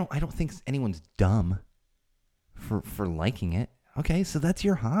 But I don't think anyone's dumb for liking it. Okay, so that's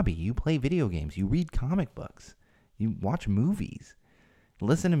your hobby. You play video games. You read comic books. You watch movies.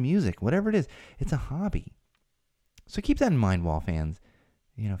 Listen to music. Whatever it is, it's a hobby. So keep that in mind, Wall fans.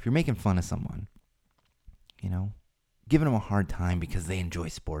 If you're making fun of someone, giving them a hard time because they enjoy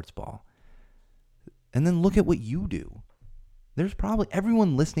sports ball. And then look at what you do. There's probably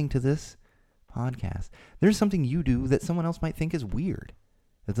everyone listening to this podcast. There's something you do that someone else might think is weird.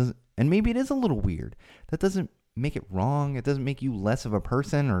 And maybe it is a little weird. That doesn't make it wrong. It doesn't make you less of a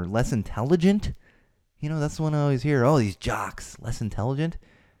person or less intelligent. That's the one I always hear. Oh, these jocks, less intelligent.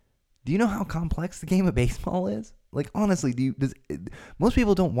 Do you know how complex the game of baseball is? Like, honestly, most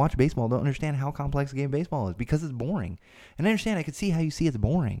people don't watch baseball, don't understand how complex the game of baseball is because it's boring. And I understand, I could see how you see it's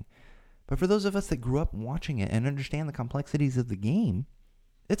boring. But for those of us that grew up watching it and understand the complexities of the game,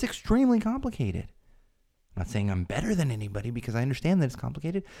 it's extremely complicated. I'm not saying I'm better than anybody because I understand that it's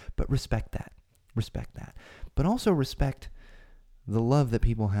complicated, but respect that. Respect that. But also respect the love that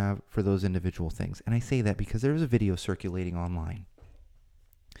people have for those individual things. And I say that because there was a video circulating online.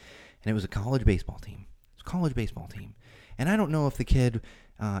 And it was a college baseball team. And I don't know if the kid,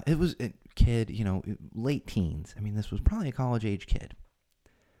 late teens. I mean, this was probably a college-age kid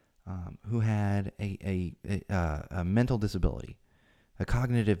who had a mental disability, a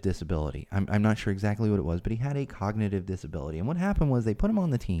cognitive disability. I'm not sure exactly what it was, but he had a cognitive disability. And what happened was they put him on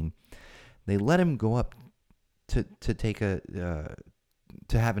the team. They let him go up to take to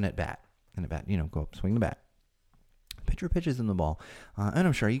have an at-bat. Go up, swing the bat. Pitcher pitches him the ball, and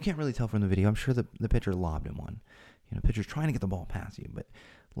I'm sure you can't really tell from the video. I'm sure the pitcher lobbed him one. Pitcher's trying to get the ball past you, but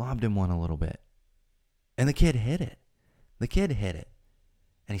lobbed him one a little bit, and the kid hit it.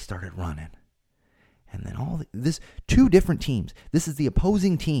 And he started running. And then this two different teams. This is the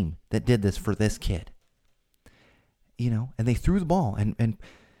opposing team that did this for this kid. And they threw the ball and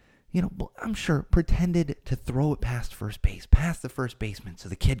I'm sure pretended to throw it past first base, past the first baseman, so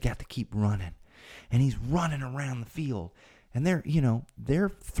the kid got to keep running. And he's running around the field. And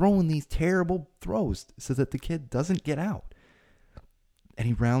they're throwing these terrible throws so that the kid doesn't get out. And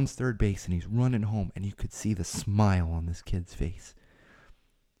he rounds third base and he's running home. And you could see the smile on this kid's face.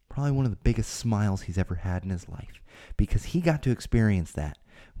 Probably one of the biggest smiles he's ever had in his life. Because he got to experience that.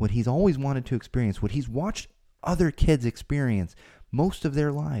 What he's always wanted to experience. What he's watched other kids experience most of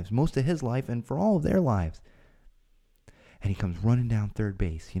their lives. Most of his life and for all of their lives. And he comes running down third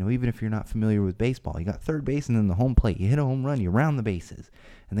base. Even if you're not familiar with baseball, you got third base and then the home plate. You hit a home run, you round the bases.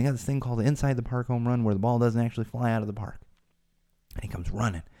 And they got this thing called the inside the park home run where the ball doesn't actually fly out of the park. And he comes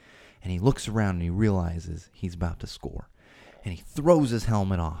running. And he looks around and he realizes he's about to score. And he throws his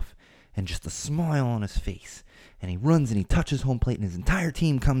helmet off. And just a smile on his face. And he runs and he touches home plate and his entire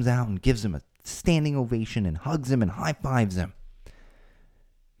team comes out and gives him a standing ovation and hugs him and high-fives him.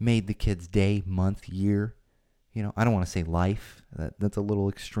 Made the kid's day, month, year. I don't want to say life. That's a little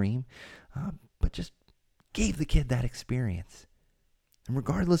extreme. But just gave the kid that experience. And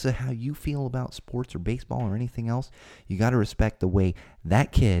regardless of how you feel about sports or baseball or anything else, you got to respect the way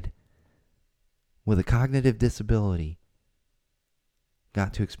that kid with a cognitive disability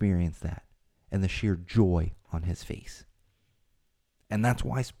got to experience that and the sheer joy on his face. And that's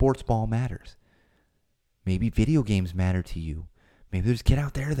why sports ball matters. Maybe video games matter to you. Maybe there's a kid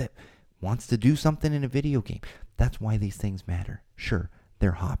out there that wants to do something in a video game. That's why these things matter. Sure,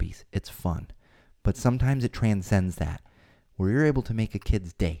 they're hobbies. It's fun. But sometimes it transcends that, where you're able to make a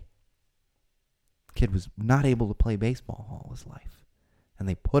kid's day. Kid was not able to play baseball all his life. And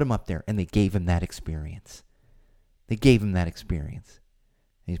they put him up there and they gave him that experience. And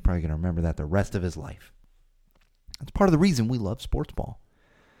he's probably going to remember that the rest of his life. That's part of the reason we love sports ball.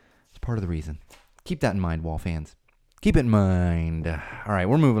 It's part of the reason. Keep that in mind, Wall fans. Keep it in mind. All right,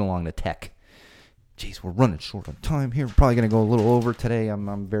 we're moving along to tech. Jeez, we're running short on time here. We're probably going to go a little over today.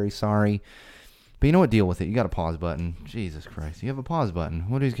 I'm very sorry. But you know what? Deal with it. You got a pause button. Jesus Christ. You have a pause button.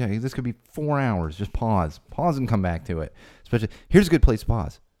 What is this? Could be 4 hours. Just pause. Pause and come back to it. Especially, here's a good place to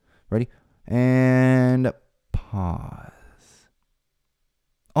pause. Ready? And pause.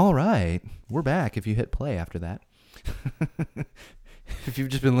 All right. We're back if you hit play after that. If you've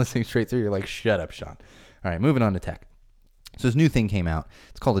just been listening straight through, you're like, shut up, Sean. All right, moving on to tech. So this new thing came out.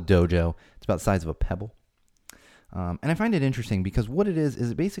 It's called a Dojo. It's about the size of a pebble. And I find it interesting because what it is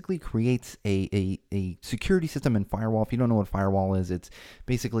it basically creates a security system and firewall. If you don't know what firewall is, it's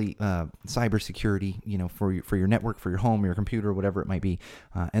basically cybersecurity, for your network, for your home, your computer, whatever it might be.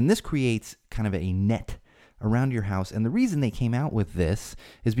 And this creates kind of a net around your house. And the reason they came out with this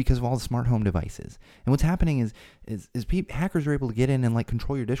is because of all the smart home devices. And what's happening is hackers are able to get in and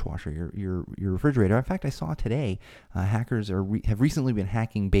control your dishwasher, your refrigerator. In fact, I saw today hackers have recently been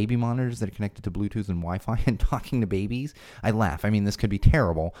hacking baby monitors that are connected to Bluetooth and Wi-Fi and talking to babies. I laugh. I mean, this could be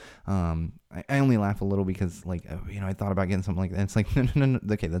terrible. I only laugh a little because I thought about getting something like that. And it's like, no,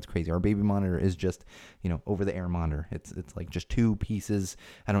 okay, that's crazy. Our baby monitor is just, over the air monitor. It's like just 2 pieces.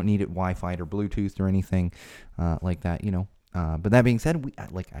 I don't need it Wi-Fi or Bluetooth or anything like that, But that being said,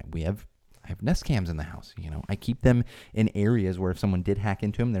 I have Nest Cams in the house. I keep them in areas where if someone did hack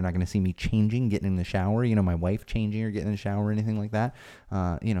into them, they're not going to see me getting in the shower. My wife changing or getting in the shower or anything like that.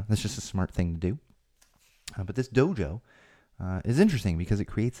 That's just a smart thing to do. But this Dojo is interesting because it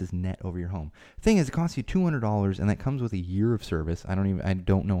creates this net over your home. Thing is, it costs you $200, and that comes with a year of service. I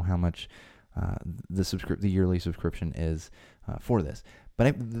don't know how much the yearly subscription is for this.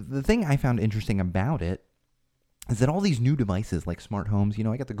 But the thing I found interesting about it is that all these new devices like smart homes,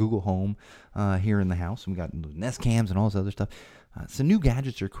 I got the Google Home here in the house, and we got Nest Cams and all this other stuff. So new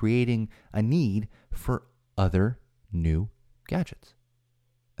gadgets are creating a need for other new gadgets.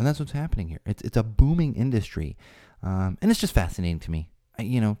 And that's what's happening here. It's a booming industry. And it's just fascinating to me.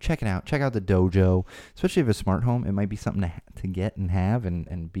 Check it out. Check out the Dojo, especially if it's a smart home. It might be something to get and have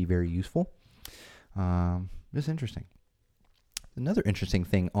and be very useful. Just interesting. Another interesting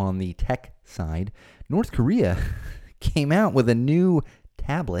thing on the tech side, North Korea came out with a new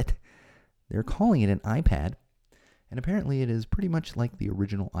tablet. They're calling it an iPad, and apparently it is pretty much like the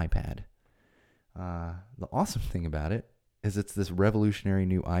original iPad. The awesome thing about it is it's this revolutionary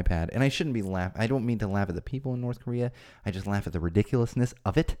new iPad, and I shouldn't be I don't mean to laugh at the people in North Korea. I just laugh at the ridiculousness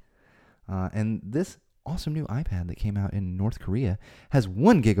of it. And this awesome new iPad that came out in North Korea has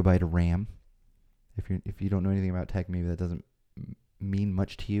 1 gigabyte of RAM. If you don't know anything about tech, maybe that doesn't mean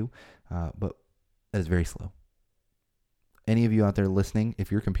much to you, but that is very slow. Any of you out there listening,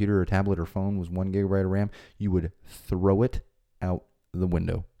 if your computer or tablet or phone was 1 gigabyte of RAM, you would throw it out the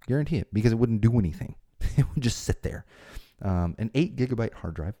window. Guarantee it, because it wouldn't do anything. It would just sit there. An 8 gigabyte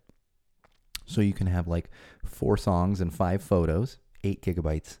hard drive, so you can have 4 songs and 5 photos. 8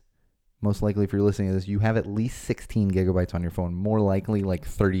 gigabytes. Most likely, if you're listening to this, you have at least 16 gigabytes on your phone. More likely,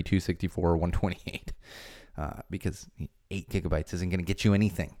 32, 64, or 128. Because 8 gigabytes isn't going to get you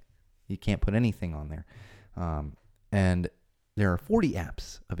anything. You can't put anything on there. And there are 40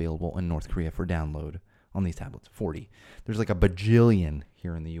 apps available in North Korea for download on these tablets. 40. There's a bajillion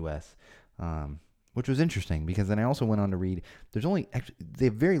here in the U.S., which was interesting because then I also went on to read they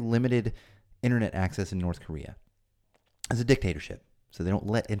have very limited internet access in North Korea. It's a dictatorship, so they don't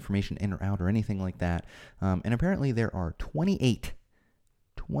let information in or out or anything like that. And apparently there are 28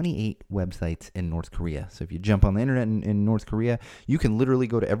 websites in North Korea. So if you jump on the internet in North Korea, you can literally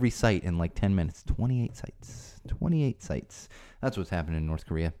go to every site in 10 minutes. 28 sites. That's what's happening in North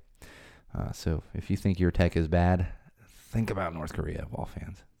Korea. So if you think your tech is bad, think about North Korea, of all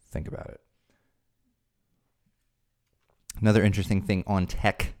fans. Think about it. Another interesting thing on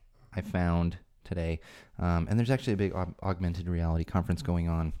tech I found today, and there's actually a big augmented reality conference going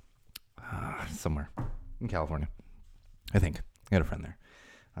on somewhere in California, I think. I got a friend there.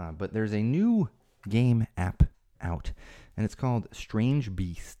 But there's a new game app out, and it's called Strange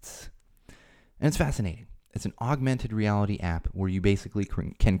Beasts. And it's fascinating. It's an augmented reality app where you basically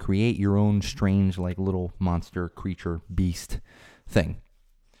can create your own strange, little monster, creature, beast thing.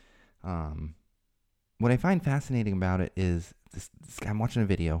 What I find fascinating about it is this guy, I'm watching a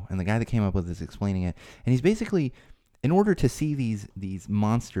video, and the guy that came up with this explaining it, and he's basically, in order to see these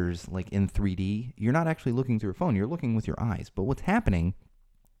monsters in 3D, you're not actually looking through a phone, you're looking with your eyes. But what's happening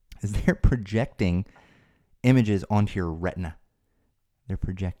is they're projecting images onto your retina. They're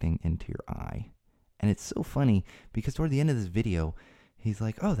projecting into your eye. And it's so funny because toward the end of this video, he's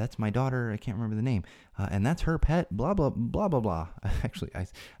like, oh, that's my daughter. I can't remember the name. And that's her pet, blah, blah, blah, blah, blah. Actually,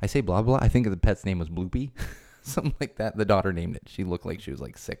 I say blah, blah. I think the pet's name was Bloopy. Something like that. The daughter named it. She looked like she was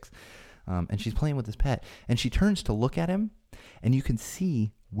 6. and she's playing with this pet, and she turns to look at him, and you can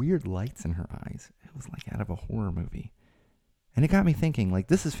see weird lights in her eyes. It was like out of a horror movie. And it got me thinking, like,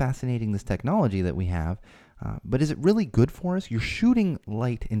 this is fascinating, this technology that we have, but is it really good for us? You're shooting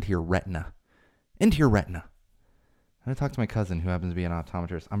light into your retina. Into your retina. I talked to my cousin who happens to be an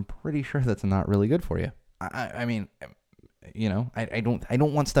optometrist. I'm pretty sure that's not really good for you. I mean, you know, I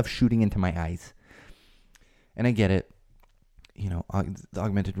don't want stuff shooting into my eyes. And I get it. You know,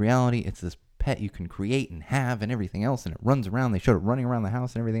 augmented reality, it's this pet you can create and have and everything else, and it runs around. They showed it running around the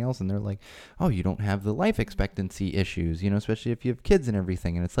house and everything else, and they're like, oh, you don't have the life expectancy issues, you know, especially if you have kids and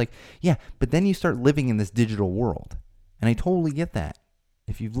everything. And it's like, yeah, but then you start living in this digital world. And I totally get that.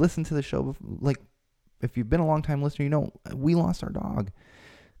 If you've listened to the show before, like, if you've been a long time listener, you know, we lost our dog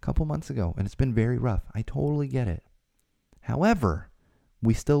a couple months ago, and it's been very rough. I totally get it. However,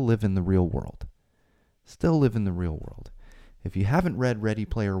 we still live in the real world. Still live in the real world. If you haven't read Ready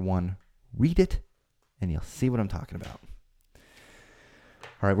Player One, read it, and you'll see what I'm talking about.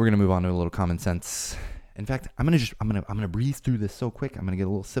 All right, we're gonna move on to a little common sense. In fact, I'm gonna breeze through this so quick. I'm gonna get a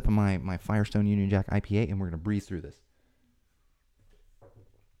little sip of my Firestone Union Jack IPA, and we're gonna breeze through this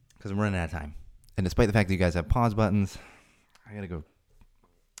because I'm running out of time. And despite the fact that you guys have pause buttons, I gotta go.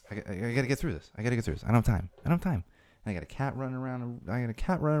 I gotta get through this. I don't have time. I got a cat running around.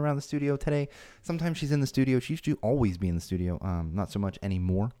 The studio today. Sometimes she's in the studio. She used to always be in the studio. Not so much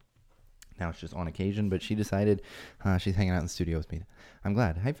anymore. Now it's just on occasion. But she decided she's hanging out in the studio with me. I'm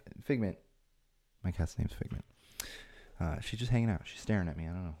glad. Hi, Figment. My cat's name's Figment. She's just hanging out. She's staring at me.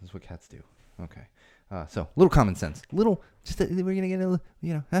 I don't know. This is what cats do. Okay. So, little common sense. We're going to get a little,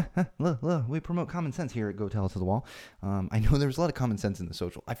 you know, we promote common sense here at Go Tell It to the Wall. I know there's a lot of common sense in the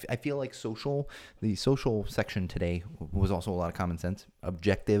social. I feel like the social section today was also a lot of common sense.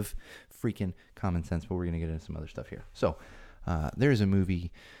 Objective, freaking common sense, but we're going to get into some other stuff here. So, there's a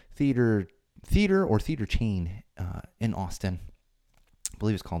movie theater chain in Austin. I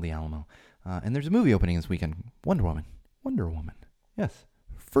believe it's called The Alamo. And there's a movie opening this weekend. Wonder Woman. Yes.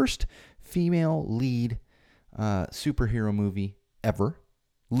 First female lead superhero movie ever.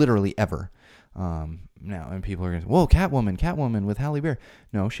 Literally ever. Now, and people are going to say, whoa, Catwoman with Halle Berry.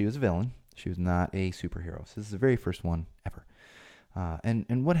 No, she was a villain. She was not a superhero. So this is the very first one ever.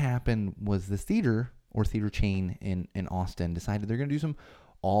 And what happened was the theater chain in Austin decided they're going to do some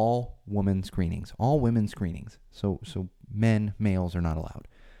all women screenings. So males are not allowed.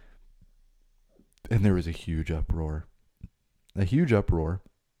 And there was a huge uproar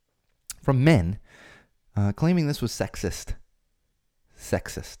from men claiming this was sexist.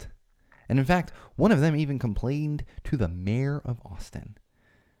 And in fact, one of them even complained to the mayor of Austin,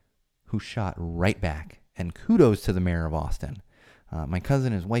 who shot right back. And kudos to the mayor of Austin. My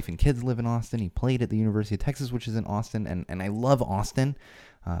cousin, his wife and kids live in Austin. He played at the University of Texas, which is in Austin. And I love Austin.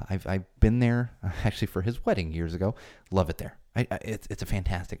 I've been there actually for his wedding years ago. Love it there. It's a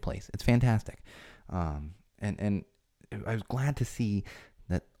fantastic place. It's fantastic. And I was glad to see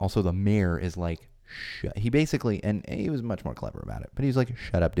that also the mayor is like, he basically, and he was much more clever about it, but he's like,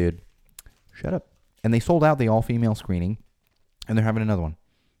 shut up, dude. Shut up. And they sold out the all-female screening, and they're having another one.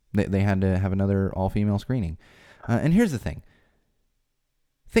 They had to have another all-female screening. And here's the thing.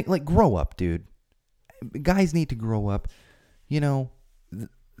 Grow up, dude. Guys need to grow up. You know,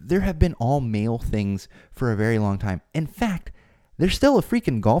 there have been all-male things for a very long time. In fact, there's still a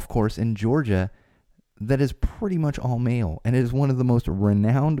freaking golf course in Georgia that is pretty much all male, and it is one of the most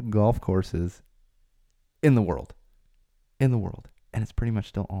renowned golf courses in the world. And it's pretty much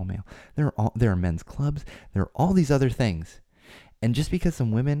still all male. There are men's clubs. There are all these other things. And just because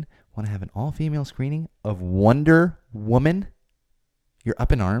some women want to have an all-female screening of Wonder Woman, you're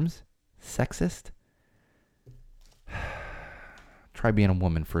up in arms? Sexist? Try being a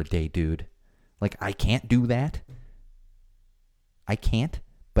woman for a day, dude. Like, I can't do that. I can't.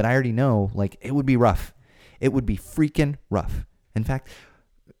 But I already know, like, it would be rough. It would be freaking rough. In fact,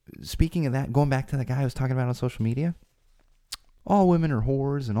 speaking of that, going back to the guy I was talking about on social media, all women are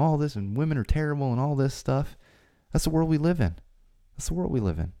whores and all this, and women are terrible and all this stuff. That's the world we live in.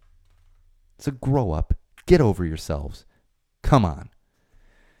 So grow up. Get over yourselves. Come on.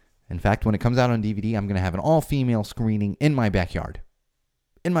 In fact, when it comes out on DVD, I'm going to have an all-female screening in my backyard.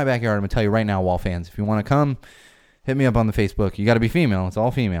 I'm going to tell you right now, Wall fans, if you want to come, hit me up on the Facebook. You got to be female. It's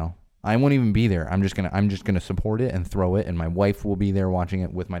all female. I won't even be there. I'm just gonna support it and throw it, and my wife will be there watching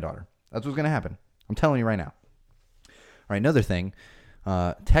it with my daughter. That's what's gonna happen. I'm telling you right now. All right, another thing.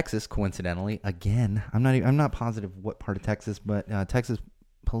 Texas, coincidentally, again, I'm not positive what part of Texas, but Texas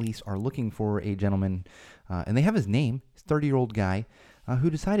police are looking for a gentleman, and they have his name. He's a 30-year-old guy who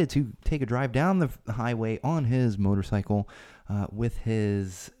decided to take a drive down the highway on his motorcycle with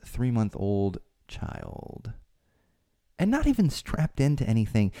his 3-month-old child. And not even strapped into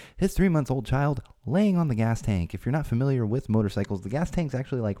anything. His 3-month-old child laying on the gas tank. If you're not familiar with motorcycles, the gas tank's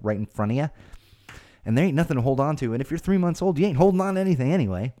actually like right in front of you. And there ain't nothing to hold on to. And if you're 3 months old, you ain't holding on to anything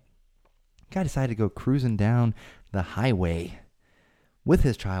anyway. Guy decided to go cruising down the highway with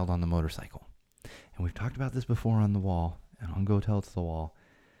his child on the motorcycle. And we've talked about this before on The Wall. And I'll go tell it to The Wall.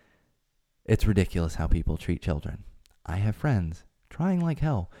 It's ridiculous how people treat children. I have friends trying like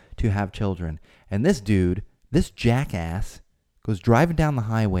hell to have children. And this dude, this jackass, goes driving down the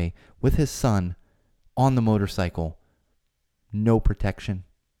highway with his son on the motorcycle. No protection.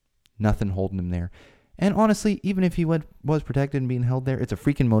 Nothing holding him there. And honestly, even if he was protected and being held there, it's a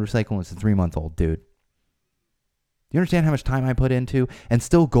freaking motorcycle and it's a 3-month-old dude. You understand how much time I put into and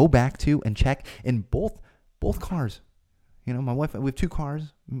still go back to and check in both cars? You know, my wife, we have 2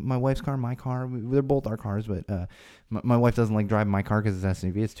 cars, my wife's car, my car. They're both our cars, but my wife doesn't like driving my car because it's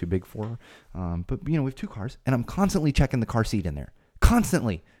an SUV. It's too big for her. But, you know, we have 2 cars, and I'm constantly checking the car seat in there.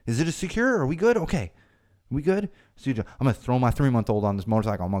 Constantly. Is it secure? Are we good? Okay. We good? So I'm going to throw my 3-month-old on this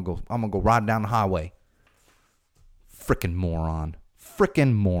motorcycle. I'm going to go riding down the highway. Frickin' moron.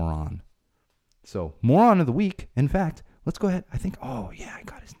 So, moron of the week. In fact, let's go ahead. I think, oh, yeah, I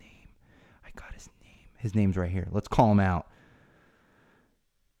got his name. His name's right here. Let's call him out.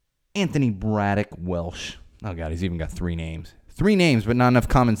 Anthony Braddock Welsh. Oh, God, he's even got 3 names. 3 names, but not enough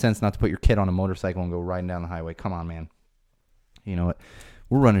common sense not to put your kid on a motorcycle and go riding down the highway. Come on, man. You know what?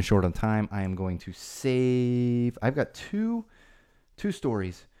 We're running short on time. I am going to save. I've got two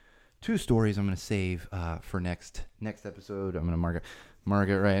stories. 2 stories I'm going to save for next episode. I'm going to mark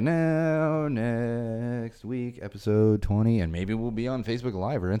it right now. Next week, episode 20. And maybe we'll be on Facebook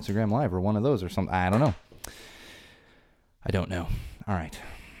Live or Instagram Live or one of those or something. I don't know. All right.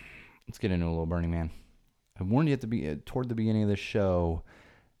 Let's get into a little Burning Man. I warned you toward the beginning of this show,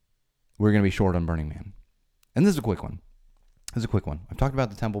 we're going to be short on Burning Man. And this is a quick one. I've talked about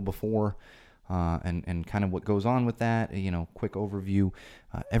the temple before and kind of what goes on with that. You know, quick overview.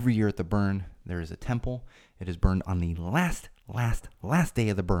 Every year at the burn, there is a temple. It is burned on the last day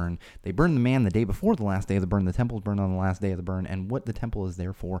of the burn. They burn the man the day before the last day of the burn. The temple is burned on the last day of the burn. And what the temple is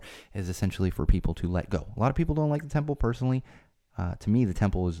there for is essentially for people to let go. A lot of people don't like the temple personally. To me, the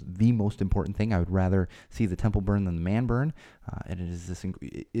temple is the most important thing. I would rather see the temple burn than the man burn. And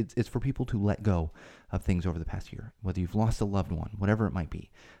it's for people to let go of things over the past year, whether you've lost a loved one, whatever it might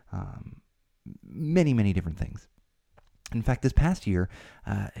be. Many, many different things. In fact, this past year,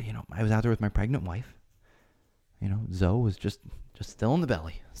 I was out there with my pregnant wife. You know, Zoe was just still in the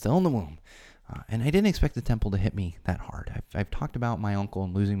belly, still in the womb. And I didn't expect the temple to hit me that hard. I've talked about my uncle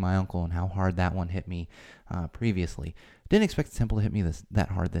and losing my uncle and how hard that one hit me previously. Didn't expect the temple to hit me that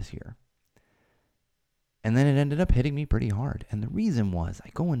hard this year. And then it ended up hitting me pretty hard. And the reason was I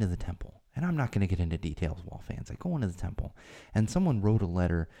go into the temple, and I'm not going to get into details, Wall fans. I go into the temple, and someone wrote a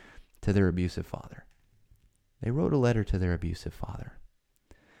letter to their abusive father. They wrote a letter to their abusive father.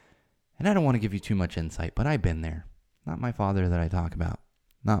 And I don't want to give you too much insight, but I've been there. Not my father that I talk about.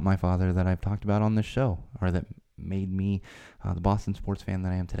 Not my father that I've talked about on this show, or that made me the Boston sports fan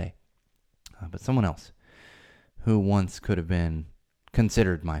that I am today. But someone else who once could have been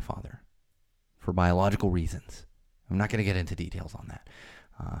considered my father for biological reasons. I'm not going to get into details on that.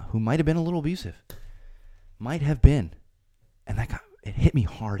 Who might have been a little abusive. Might have been. And it hit me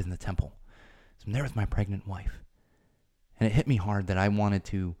hard in the temple. So I'm there with my pregnant wife. And it hit me hard that I wanted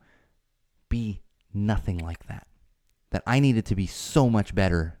to be nothing like that. That I needed to be so much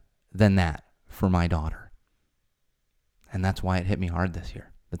better than that for my daughter. And that's why it hit me hard this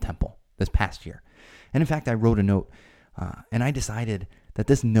year, the temple, this past year. And in fact, I wrote a note, and I decided that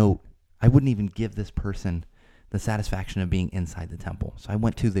this note, I wouldn't even give this person the satisfaction of being inside the temple. So I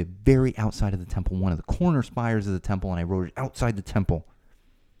went to the very outside of the temple, one of the corner spires of the temple, and I wrote it outside the temple.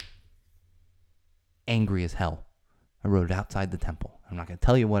 Angry as hell. I wrote it outside the temple. I'm not going to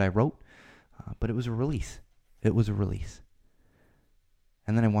tell you what I wrote, but it was a release. It was a release.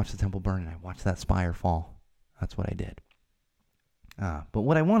 And then I watched the temple burn, and I watched that spire fall. That's what I did. But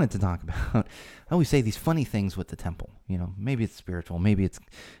what I wanted to talk about, I always say these funny things with the temple. You know, maybe it's spiritual. Maybe it's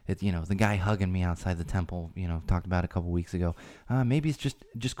the guy hugging me outside the temple, talked about a couple weeks ago. Maybe it's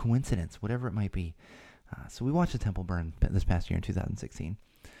just coincidence, whatever it might be. So we watched the temple burn this past year in 2016.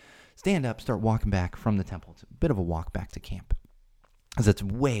 Stand up, start walking back from the temple. It's a bit of a walk back to camp, because it's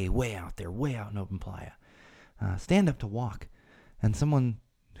way, way out there, way out in open playa. Stand up to walk, and someone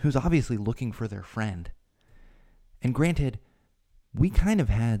who's obviously looking for their friend. And granted, we kind of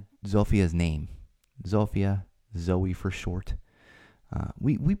had Zophia's name. Zophia, Zoe for short.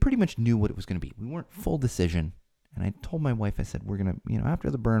 We pretty much knew what it was going to be. We weren't full decision And I told my wife, I said, we're going to, after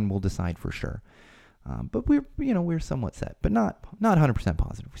the burn, we'll decide for sure. But we're somewhat set, but not 100%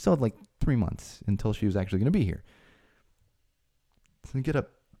 positive. We still had like 3 months until she was actually going to be here. So we get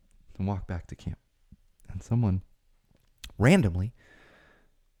up and walk back to camp. And someone randomly,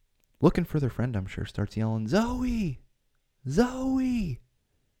 looking for their friend, I'm sure, starts yelling, Zoe! Zoe!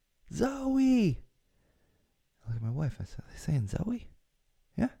 Zoe! I look at my wife. I said, are they saying Zoe?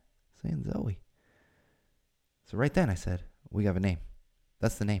 Yeah, saying Zoe. So right then I said, we have a name.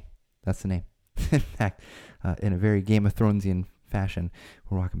 That's the name. That's the name. In fact, in a very Game of Thronesian fashion,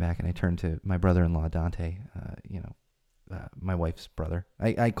 we're walking back and I turn to my brother-in-law, Dante, my wife's brother.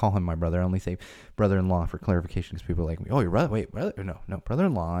 I call him my brother. I only say brother-in-law for clarification because people are like, oh, your brother? Wait, brother? No,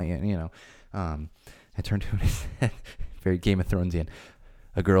 brother-in-law. And, I turned to him and I said, very Game of Thronesian,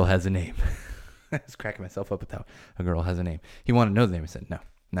 a girl has a name. I was cracking myself up with that. A girl has a name. He wanted to know the name. I said, no.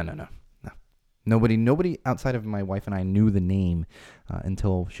 Nobody outside of my wife and I knew the name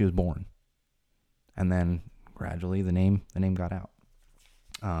until she was born. And then gradually the name got out.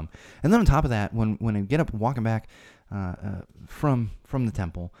 And then on top of that, when I get up walking back from the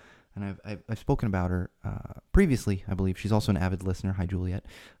temple, and I've spoken about her previously, I believe she's also an avid listener. Hi, Juliet.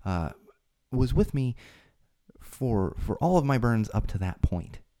 Was with me for all of my burns up to that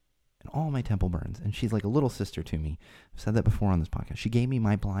point, and all my temple burns. And she's like a little sister to me. I've said that before on this podcast. She gave me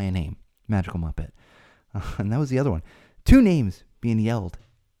my Playa name, Magical Muppet, and that was the other one. 2 names being yelled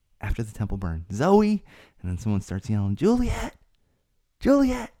after the temple burn. Zoe, and then someone starts yelling, Juliet,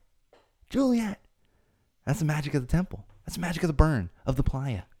 Juliet, Juliet. That's the magic of the temple. That's the magic of the burn, of the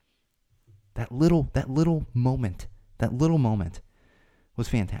Playa. That little moment was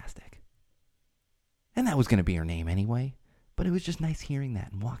fantastic. And that was going to be her name anyway. But it was just nice hearing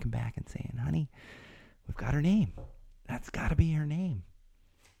that and walking back and saying, honey, we've got her name. That's got to be her name.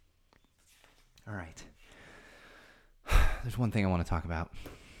 All right. There's one thing I want to talk about.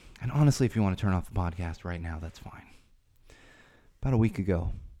 And honestly, if you want to turn off the podcast right now, that's fine. About a week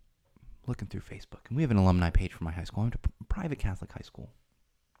ago, looking through Facebook, and we have an alumni page for my high school. I went to private Catholic high school,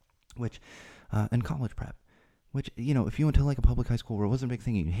 which, and college prep, which, if you went to like a public high school where it wasn't a big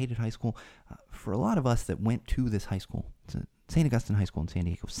thing, you hated high school, for a lot of us that went to this high school, it's St. Augustine High School in San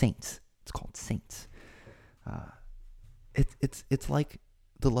Diego, Saints. It's called Saints. It's like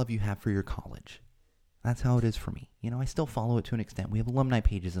the love you have for your college. That's how it is for me. I still follow it to an extent. We have alumni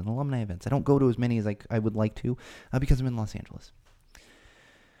pages and alumni events. I don't go to as many as I would like to because I'm in Los Angeles.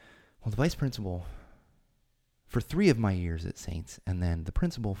 Well, the vice principal for 3 of my years at Saints, and then the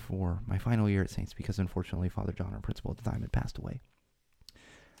principal for my final year at Saints, because unfortunately Father John, our principal at the time, had passed away.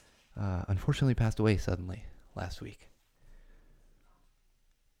 Unfortunately passed away suddenly last week.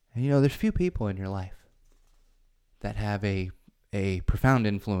 And there's few people in your life that have a profound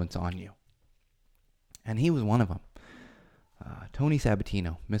influence on you. And he was one of them. Tony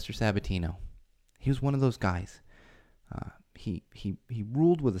Sabatino, Mr. Sabatino. He was one of those guys. He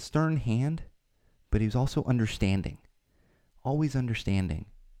ruled with a stern hand, but he was also understanding. Always understanding.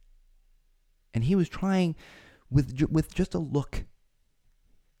 And he was trying, with just a look,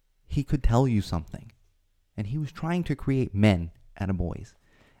 he could tell you something. And he was trying to create men out of boys.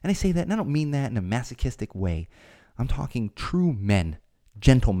 And I say that, and I don't mean that in a masochistic way. I'm talking true men,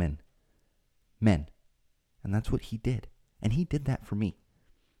 gentlemen, men. And that's what he did. And he did that for me.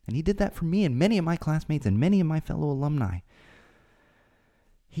 And he did that for me and many of my classmates and many of my fellow alumni.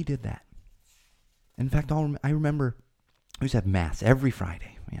 He did that. In fact, I remember we used to have Mass every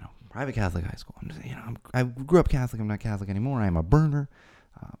Friday, private Catholic high school. I grew up Catholic. I'm not Catholic anymore. I'm a burner.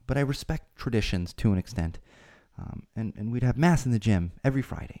 But I respect traditions to an extent. And we'd have Mass in the gym every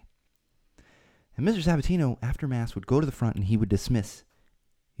Friday. And Mr. Sabatino, after Mass, would go to the front and he would dismiss.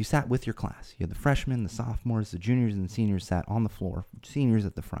 You sat with your class. You had the freshmen, the sophomores, the juniors, and the seniors sat on the floor, seniors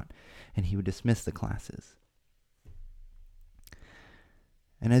at the front. And he would dismiss the classes.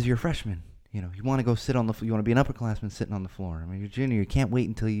 And as you're a freshman, you want to go sit on the floor. You want to be an upperclassman sitting on the floor. I mean, you're a junior. You can't wait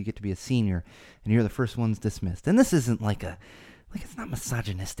until you get to be a senior, and you're the first ones dismissed. And this isn't it's not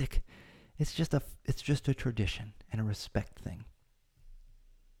misogynistic. It's just a tradition and a respect thing.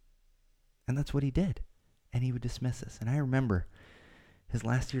 And that's what he did. And he would dismiss us. And I remember his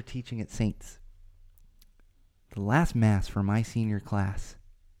last year teaching at Saints, the last Mass for my senior class,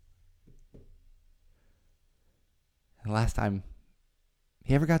 the last time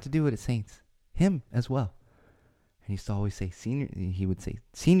he ever got to do it at Saints, him as well. And he used to always say, he would say,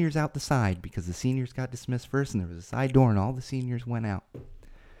 seniors out the side, because the seniors got dismissed first, and there was a side door, and all the seniors went out.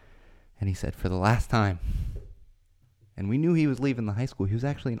 And he said, for the last time. And we knew he was leaving the high school. He was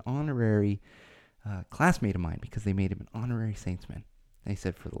actually an honorary classmate of mine, because they made him an honorary Saintsman. And he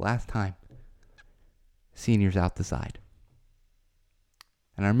said, for the last time, seniors out the side.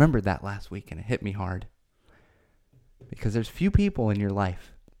 And I remembered that last week, and it hit me hard. Because there's few people in your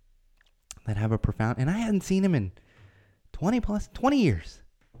life that have a profound... And I hadn't seen him in 20 years.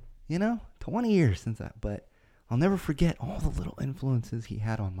 20 years since that. But I'll never forget all the little influences he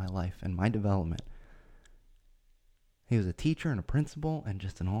had on my life and my development. He was a teacher and a principal and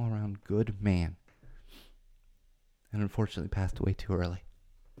just an all-around good man. And unfortunately passed away too early.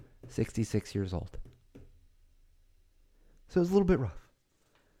 66 years old. So it was a little bit rough.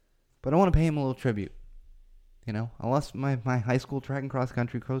 But I want to pay him a little tribute. I lost my high school track and cross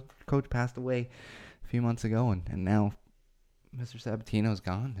country coach passed away a few months ago, and now Mr. Sabatino's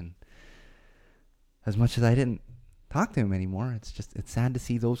gone. And as much as I didn't talk to him anymore, it's sad to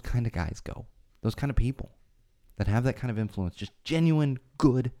see those kind of guys go. Those kind of people that have that kind of influence, just genuine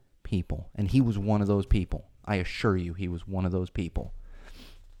good people. And he was one of those people. I assure you, he was one of those people.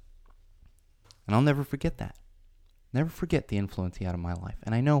 And I'll never forget that. Never forget the influence he had on my life.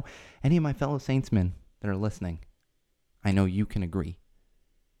 And I know any of my fellow Saintsmen that are listening, I know you can agree.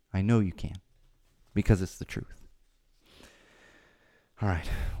 I know you can. Because it's the truth. All right.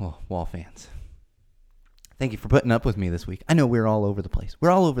 Well, Wall fans, thank you for putting up with me this week. I know we're all over the place.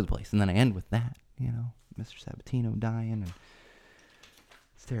 And then I end with that, Mr. Sabatino dying. And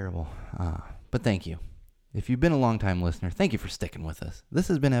it's terrible. But thank you. If you've been a long-time listener, thank you for sticking with us. This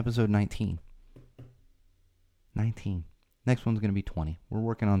has been episode 19. 19. Next one's going to be 20. We're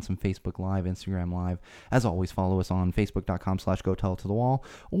working on some Facebook Live, Instagram Live. As always, follow us on Facebook.com/GoTellItToTheWall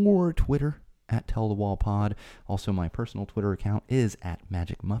or Twitter @TellTheWallPod. Also, my personal Twitter account is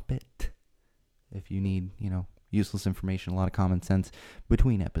 @MagicMuppet. If you need, useless information, a lot of common sense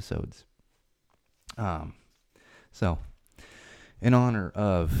between episodes. So, in honor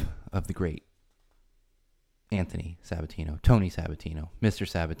of the great Anthony Sabatino, Tony Sabatino, Mr.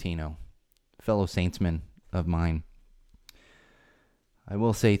 Sabatino, fellow Saintsman of mine, I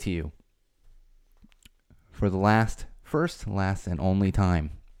will say to you, for the first, last, and only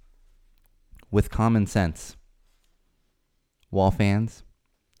time, with common sense, Wall fans,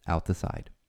 out the side.